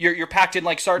where you're packed in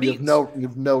like sardines. You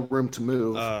have no room to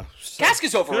move. Cask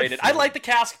is overrated. I like the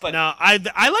Cask, but no,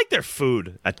 I like their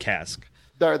food at Cask.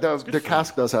 Their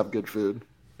Cask does have good food.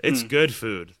 It's good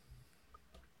food.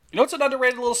 You know what's an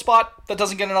underrated little spot that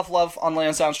doesn't get enough love on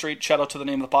Lansdowne Street? Shout out to the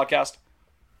name of the podcast.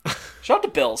 Shout out to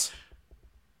Bill's.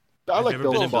 I like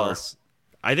Bill's bar. Bill's.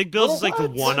 I think Bill's is like the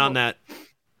one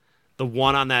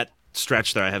on that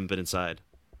stretch there. I haven't been inside.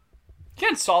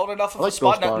 Again, solid enough of a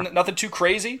spot. Nothing too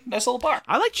crazy. Nice little bar.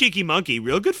 I like Cheeky Monkey.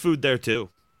 Real good food there too.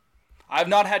 I've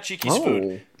not had Cheeky's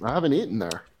food. I haven't eaten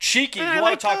there. Cheeky, you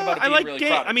want to talk about it being really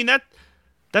crowded? I mean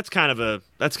that's kind of a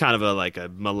like a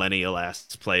millennial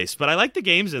ass place, but I like the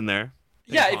games in there.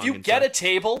 Yeah, if you get a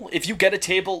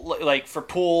table like for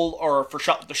pool or for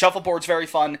the shuffleboard's very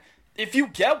fun. If you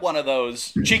get one of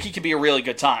those, Cheeky can be a really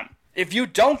good time. If you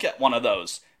don't get one of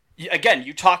those, again,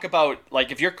 you talk about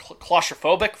like if you're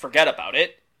claustrophobic, forget about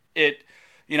it.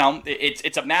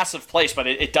 It's a massive place, but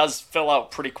it does fill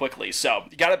out pretty quickly. So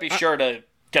you got to be sure to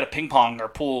get a ping pong or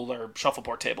pool or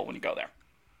shuffleboard table when you go there.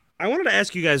 I wanted to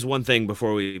ask you guys one thing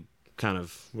before we kind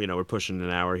of, we're pushing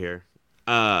an hour here.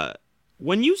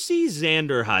 When you see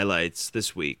Xander highlights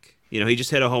this week, he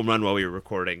just hit a home run while we were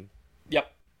recording.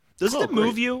 Yep. Does it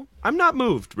move you? I'm not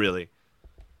moved, really.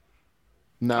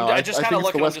 No, I just kind of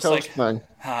look at him just like, thing.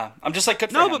 I'm just like, good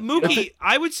for No, him. but Mookie,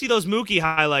 I would see those Mookie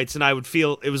highlights and I would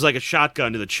feel it was like a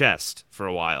shotgun to the chest for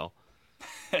a while.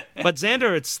 But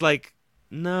Xander, it's like,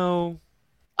 no.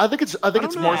 I think it's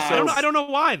more so. I don't know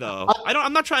why though.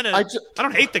 I'm not trying to. I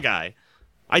don't hate the guy.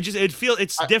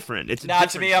 It's different. It's nah.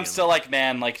 To me, I'm still like,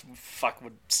 man, like, fuck,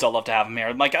 would still love to have him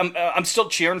here. Like, I'm still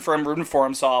cheering for him, rooting for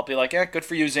him. So I'll be like, yeah, good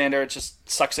for you, Xander. It just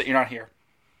sucks that you're not here.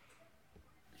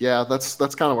 Yeah, that's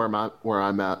kind of where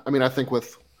I'm at. I mean, I think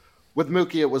with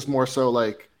Mookie, it was more so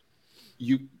like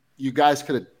you guys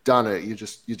could have done it. You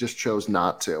just chose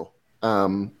not to.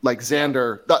 Like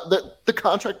Xander, the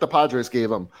contract the Padres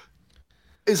gave him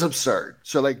is absurd.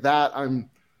 So like that,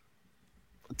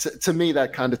 to me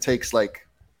that kind of takes like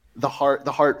the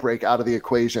heartbreak out of the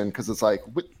equation, because it's like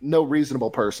no reasonable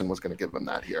person was going to give him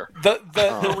that here.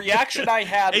 The reaction I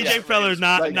had, AJ Preller's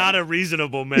not a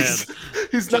reasonable man.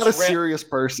 He's not a serious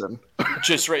person.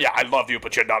 I love you,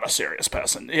 but you're not a serious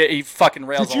person. He fucking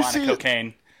rails a line of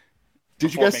cocaine.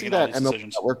 Did you guys see that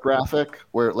MLB Network graphic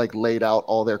where it like laid out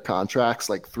all their contracts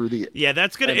like through the? Yeah,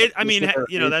 that's gonna.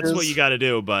 That's what you got to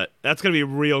do, but that's gonna be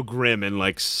real grim in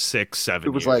like 6-7 years. It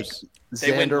was like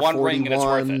they Xander win one 41, ring and it's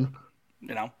worth it.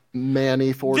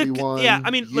 Manny 41. Yeah,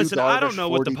 I mean, listen, I don't know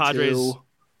what the Padres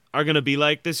are gonna be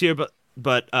like this year,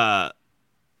 but I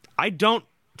don't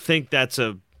think that's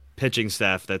a pitching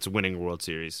staff that's winning World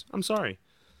Series. I'm sorry.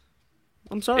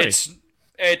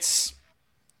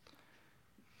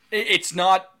 It's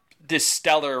not this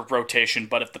stellar rotation,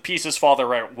 but if the pieces fall the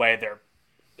right way,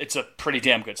 it's a pretty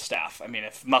damn good staff. I mean,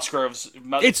 if Musgrove's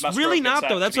really not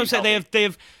though. That's what I'm saying.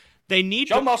 They need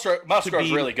Joe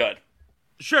Musgrove's really good.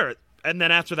 Sure, and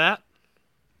then after that,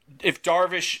 if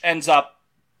Darvish ends up,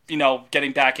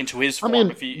 getting back into his form,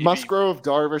 Musgrove,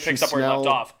 Darvish, picks and up where he left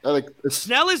off.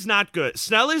 Snell is not good.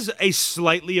 Snell is a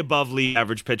slightly above league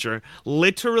average pitcher,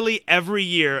 literally every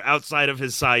year outside of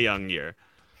his Cy Young year.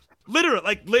 Literally,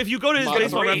 like if you go to his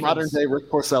baseball reference, modern day Rick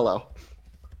Porcello.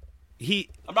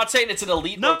 I'm not saying it's an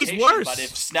elite rotation, but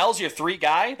if Snell's your 3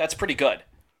 guy, that's pretty good.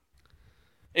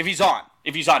 If he's on,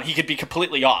 he could be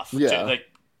completely off. Yeah. Like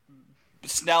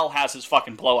Snell has his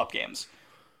fucking blow up games.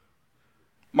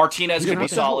 Martinez could be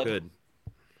solid. Good.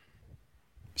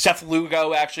 Seth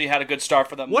Lugo actually had a good start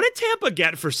for them. What did Tampa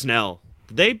get for Snell?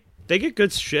 They get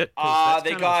good shit.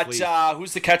 They got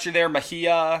who's the catcher there?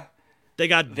 Mejia. They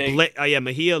got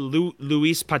Mejia,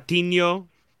 Luis Patino.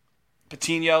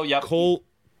 Patino, yep. Cole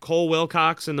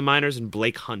Wilcox in the minors and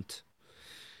Blake Hunt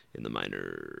in the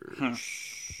minors.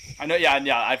 I know, yeah.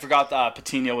 I forgot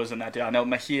Patino was in that deal. I know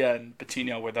Mejia and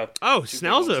Patino were the. Oh,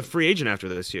 Snell's a free agent after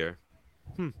this year.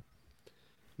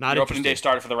 Not Your opening day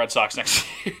started for the Red Sox next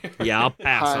year. Yeah, I'll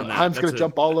pass on that. Heim's going to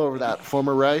jump all over that.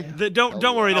 Former Ray. Don't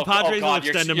worry. The Padres will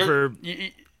extend him for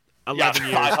 11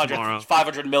 years tomorrow.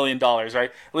 $500 million,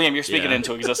 right? Liam, you're speaking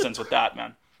into existence with that,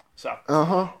 man. So.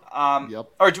 Yep.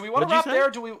 Or do we want to wrap there?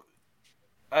 Do we?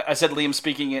 I said Liam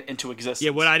speaking it into existence.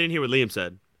 Yeah, I didn't hear what Liam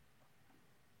said.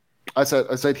 I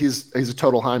said he's a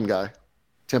total Heim guy.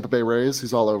 Tampa Bay Rays,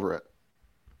 he's all over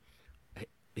it.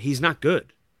 He's not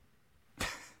good.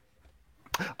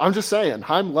 I'm just saying,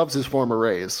 Heim loves his former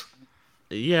Rays.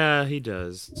 Yeah, he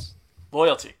does.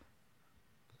 Loyalty.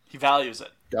 He values it.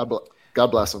 God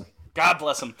bless him. God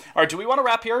bless him. All right, do we want to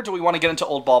wrap here, or do we want to get into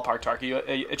Old Ballpark Talk? Are you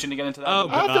itching to get into that? Oh,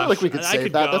 I feel like we could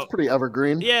save that. That's pretty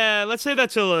evergreen. Yeah, let's save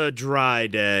that till a dry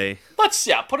day. Let's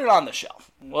put it on the shelf.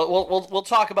 We'll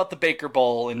talk about the Baker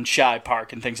Bowl in Shy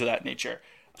Park and things of that nature.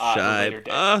 Later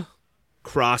date.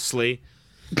 Crossley.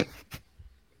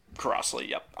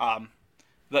 Yep.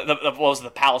 What was it,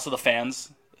 the Palace of the Fans?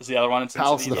 Is the other one?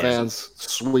 Palace of the Fans.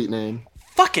 Sweet name.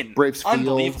 Fucking Braves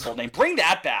unbelievable Field. name. Bring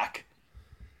that back.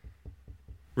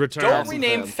 Return. Don't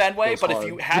rename Fenway, but if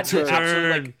you had to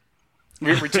absolutely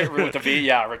return with the V,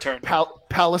 return.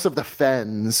 Palace of the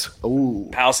Fens. Ooh.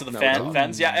 Palace of the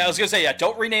Fens. Yeah, I was gonna say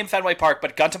don't rename Fenway Park,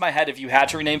 but gun to my head, if you had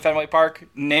to rename Fenway Park,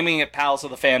 naming it Palace of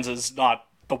the Fans is not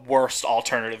the worst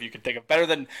alternative you could think of. Better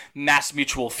than Mass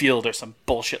Mutual Field or some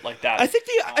bullshit like that. I think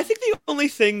the only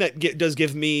thing that does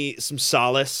give me some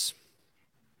solace,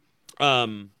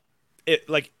 I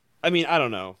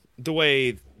don't know the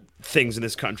way things in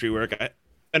this country work.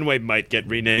 Fenway might get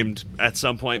renamed at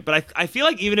some point, but I feel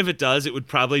like even if it does, it would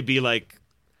probably be like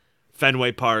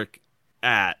Fenway Park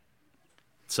at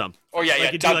some. Or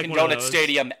Dunkin' Donuts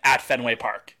Stadium at Fenway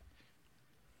Park.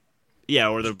 Yeah,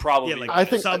 or probably. I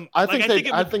think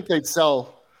they'd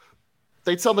sell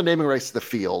the naming rights to the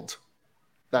field.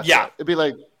 That's it. It'd be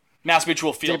like Mass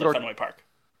Mutual Field at Fenway Park.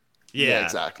 Yeah,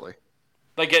 exactly.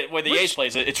 Like where the A's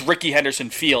plays it, it's Ricky Henderson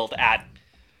Field at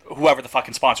whoever the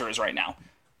fucking sponsor is right now.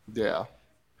 Yeah.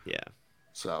 Yeah.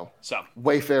 So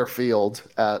Wayfair Field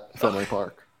at Fenway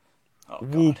Park.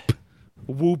 Oh,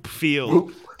 Whoop Field.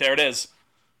 Whoop. There it is.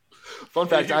 Fun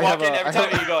fact: every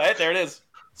time you go, hey, there it is.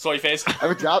 Soy face. I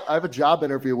have a job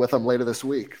interview with him later this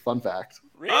week. Fun fact.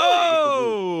 Really?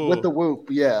 Oh, with the Whoop,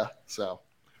 yeah. So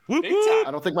Whoop. I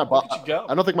don't think my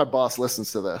boss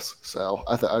listens to this, so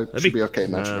I should be okay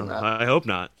mentioning that. I hope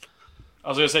not. I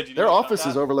was gonna say their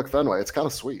offices overlook Fenway. It's kind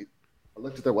of sweet. I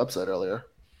looked at their website earlier.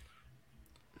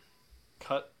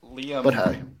 Cut Liam. But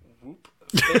hey. Whoop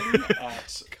thing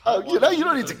at. You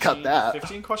don't need to cut that.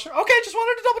 15 question. Okay, just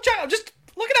wanted to double check. I'm just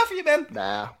looking out for you,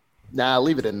 man. Nah,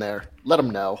 leave it in there. Let him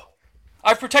know.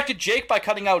 I've protected Jake by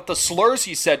cutting out the slurs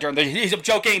he said during he's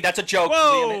joking. That's a joke.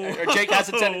 Jake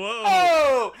hasn't said.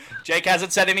 Oh, Jake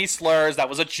hasn't said any slurs. That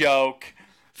was a joke.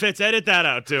 Fitz, edit that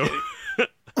out too.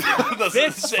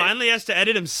 Fitz finally has to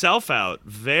edit himself out.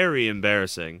 Very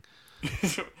embarrassing.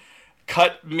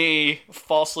 Cut me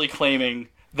falsely claiming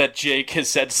that Jake has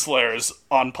said slurs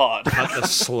on pod. Cut the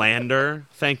slander.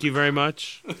 Thank you very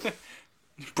much.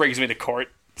 Brings me to court.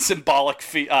 Symbolic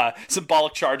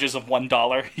charges of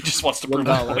 $1. He just wants to prove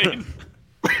a point.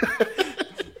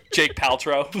 Jake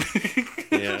Paltrow.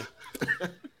 Yeah.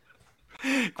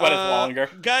 Gwyneth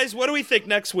Wallinger. Guys, what do we think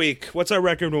next week? What's our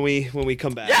record when we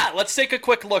come back? Yeah, let's take a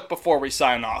quick look before we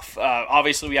sign off.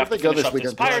 Obviously, we have to finish up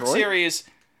this Pirate series.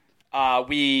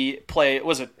 We play.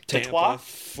 Was it Tampa?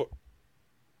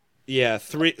 Yeah,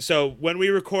 3. So when we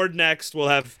record next, we'll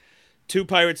have 2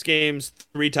 Pirates games,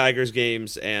 3 Tigers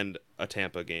games, and a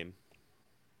Tampa game.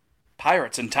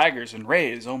 Pirates and Tigers and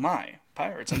Rays. Oh my!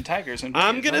 Pirates and Tigers and Rays.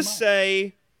 I'm gonna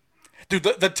say, dude,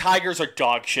 the Tigers are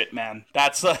dog shit, man.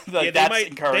 That's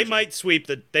encouraging. They might sweep.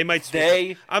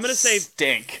 I'm gonna say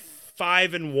stink.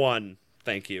 5-1.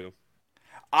 Thank you.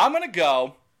 I'm gonna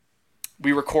go.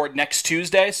 We record next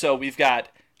Tuesday, so we've got.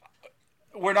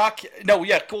 We'll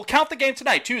count the game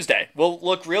tonight, Tuesday. We'll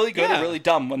look really good and really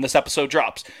dumb when this episode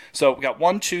drops. So we got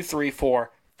 1, 2, 3,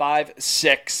 4, 5,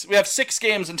 6. We have 6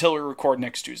 games until we record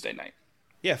next Tuesday night.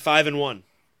 Yeah, 5-1.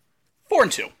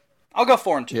 4-2. I'll go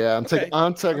 4-2. Yeah, I'm taking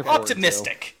 4-2.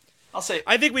 Optimistic. I'll say.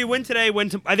 I think we win today.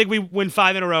 I think we win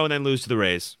 5 in a row and then lose to the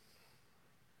Rays.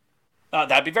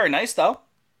 That'd be very nice, though.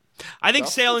 I think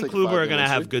I'll Sale and take a Kluber are 5-game gonna win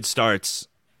have streak. good starts.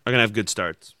 Are gonna have good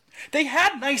starts. They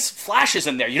had nice flashes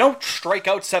in there. You don't strike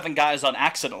out 7 guys on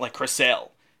accident like Chris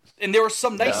Sale. And there was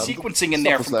some nice sequencing in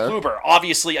there from Kluber.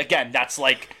 Obviously, again, that's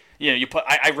like, you put.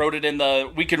 I wrote it in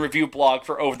the Week in Review blog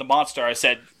for Over the Monster. I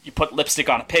said, you put lipstick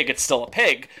on a pig, it's still a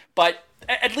pig. But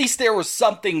at least there was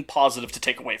something positive to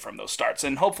take away from those starts.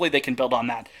 And hopefully they can build on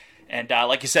that. And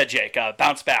like you said, Jake,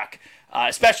 bounce back.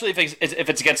 Especially if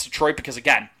it's against Detroit, because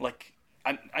again, like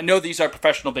I know these are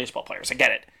professional baseball players. I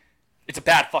get it. It's a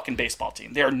bad fucking baseball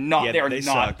team. They are not. Yeah, they are they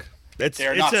not. suck. It's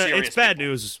serious. It's bad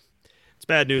news. It's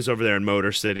bad news over there in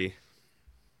Motor City.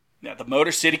 Yeah, the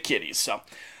Motor City Kitties. So,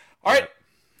 all right.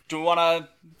 Do we want to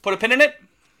put a pin in it?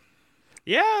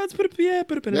 Yeah, let's put a pin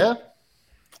in it.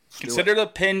 Consider the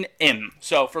pin in.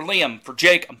 So for Liam, for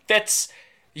Jake, I'm Fitz.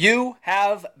 You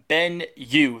have been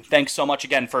you. Thanks so much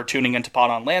again for tuning into Pod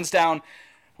on Lansdowne.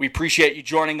 We appreciate you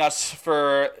joining us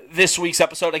for this week's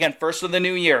episode. Again, first of the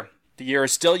new year. The year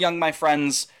is still young, my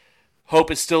friends.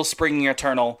 Hope is still springing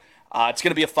eternal. It's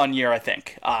going to be a fun year, I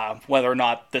think. Whether or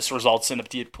not this results in a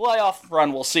deep playoff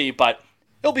run, we'll see. But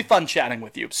it'll be fun chatting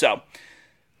with you. So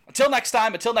until next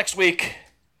time, until next week,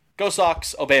 go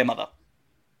Sox, obey your mother.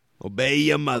 Obey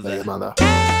your mother. Obey your mother.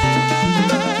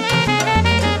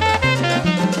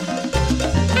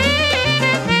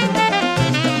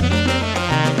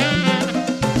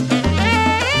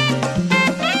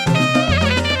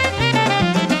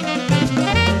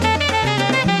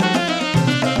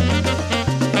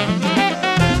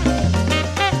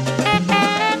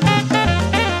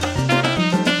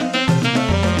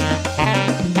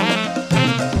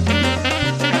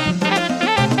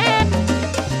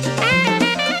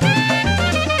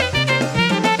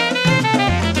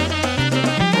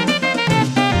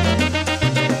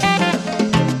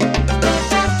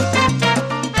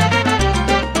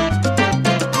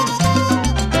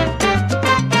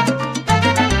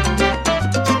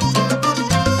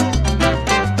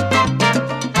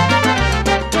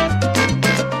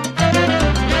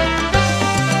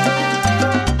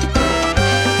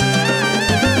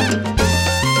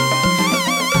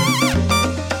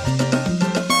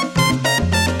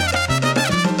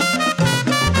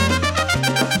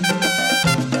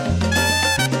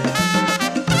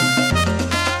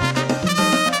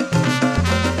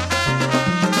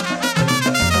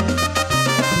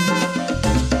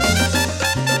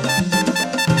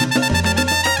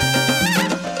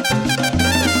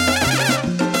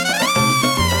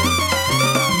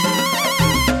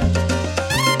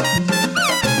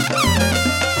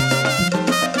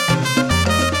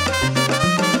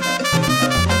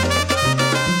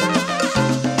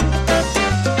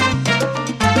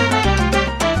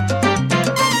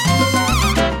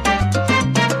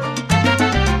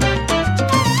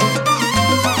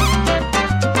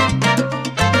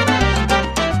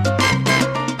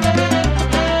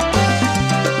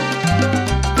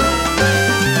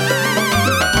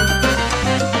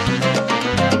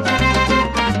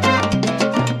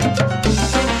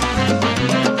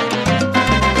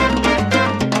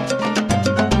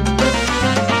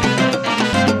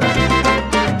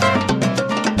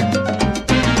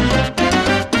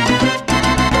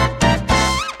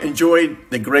 Enjoy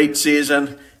the great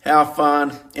season, have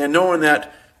fun, and knowing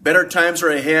that better times are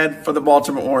ahead for the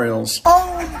Baltimore Orioles.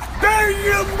 Obey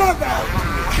your mother!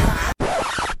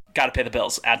 Gotta pay the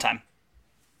bills. Ad time.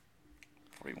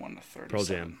 41 to 30. Pearl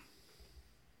Jam.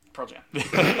 Pearl Jam.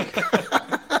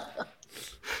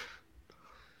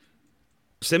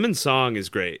 Simmons' song is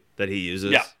great that he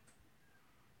uses. Yeah.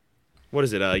 What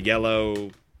is it? Yellow.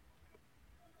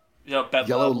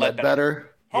 Yellow Ledbetter.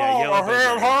 Yeah, Yellow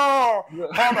Ledbetter.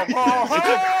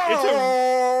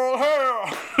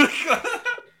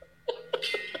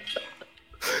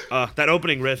 That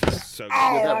opening riff is so good.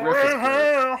 Yeah, that riff is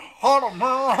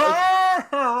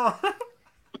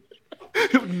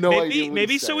great. No idea what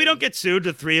Maybe he's so we don't get sued,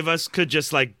 the three of us could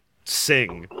just like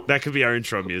sing. That could be our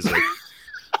intro music.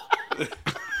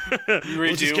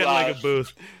 We'll just get like a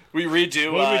booth. We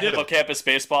redo Hippocampus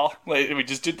Baseball. Like, we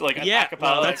just did like an acapella.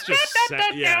 Well, that's just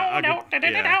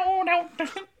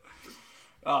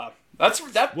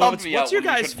that bumped me out. What's your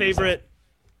guys' favorite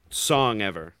song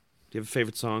ever? Do you have a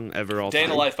favorite song ever? All Day in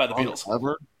the time? Life by the Beatles.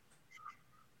 Ever?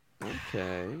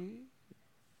 Okay.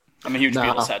 I'm a huge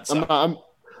Beatles head. So.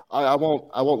 I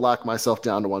won't lock myself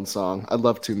down to one song. I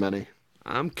love too many.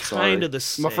 I'm kind of the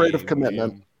same. I'm afraid of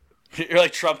commitment. You're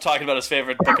like Trump talking about his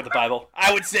favorite book of the Bible.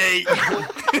 I would say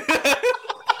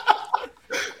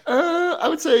I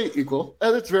would say equal.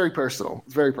 It's very personal.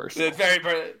 It's very personal.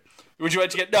 Would you like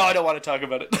to get? No, I don't want to talk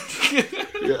about it.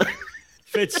 Yeah.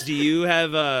 Fitz, do you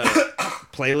have a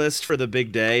playlist for the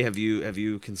big day? Have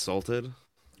you consulted?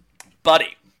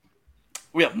 Buddy,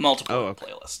 we have multiple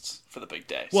playlists for the big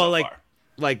day. Well, so far.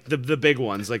 like the big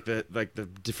ones, like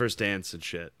the first dance and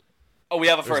shit. Oh, we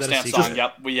have a first dance song.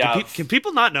 Yep, we have. Can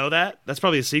people not know that? That's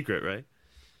probably a secret, right?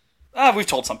 We've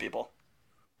told some people.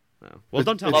 No. Well,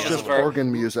 don't tell it's me. Just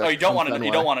organ music. Oh, you don't want to.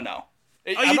 You don't want to know.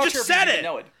 Oh, I'm you just said it.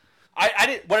 Know it. I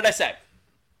did. What did I say?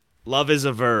 Love is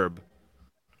a verb.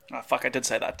 Oh, fuck, I did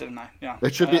say that, didn't I? Yeah.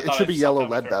 It should be. It should be Yellow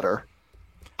Ledbetter.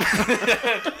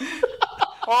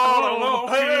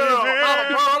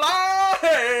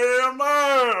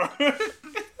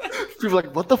 People are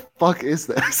like, what the fuck is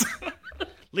this?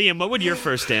 Liam, what would your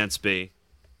first dance be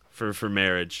for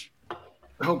marriage?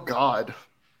 Oh God.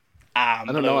 I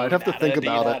don't know. I'd have to think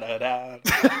about it.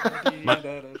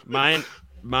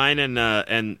 Mine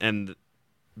and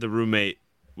the roommate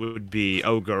would be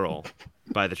 "Oh Girl"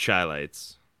 by the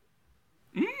Chi-Lites.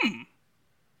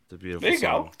 It's a beautiful there you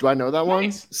song. go. Do I know that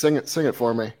one? Sing it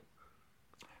for me.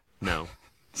 No.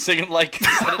 Singing like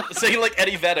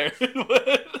Eddie Vedder.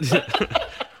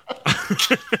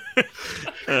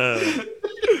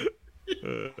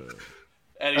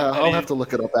 I'll have to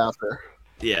look it up after.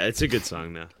 Yeah, it's a good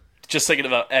song now. Just thinking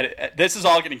about this is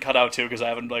all getting cut out too because I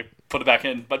haven't put it back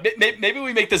in. But maybe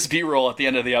we make this B-roll at the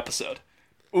end of the episode.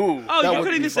 Ooh, you're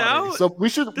putting this out? So we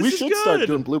should start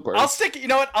doing bloopers. I'll stick it. You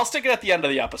know what? I'll stick it at the end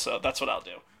of the episode. That's what I'll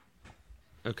do.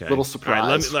 Okay. Little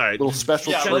surprise. All right, little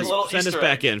special. Yeah, treat. little send us Easter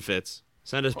back egg. in, Fitz.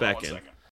 Send us back in. Second.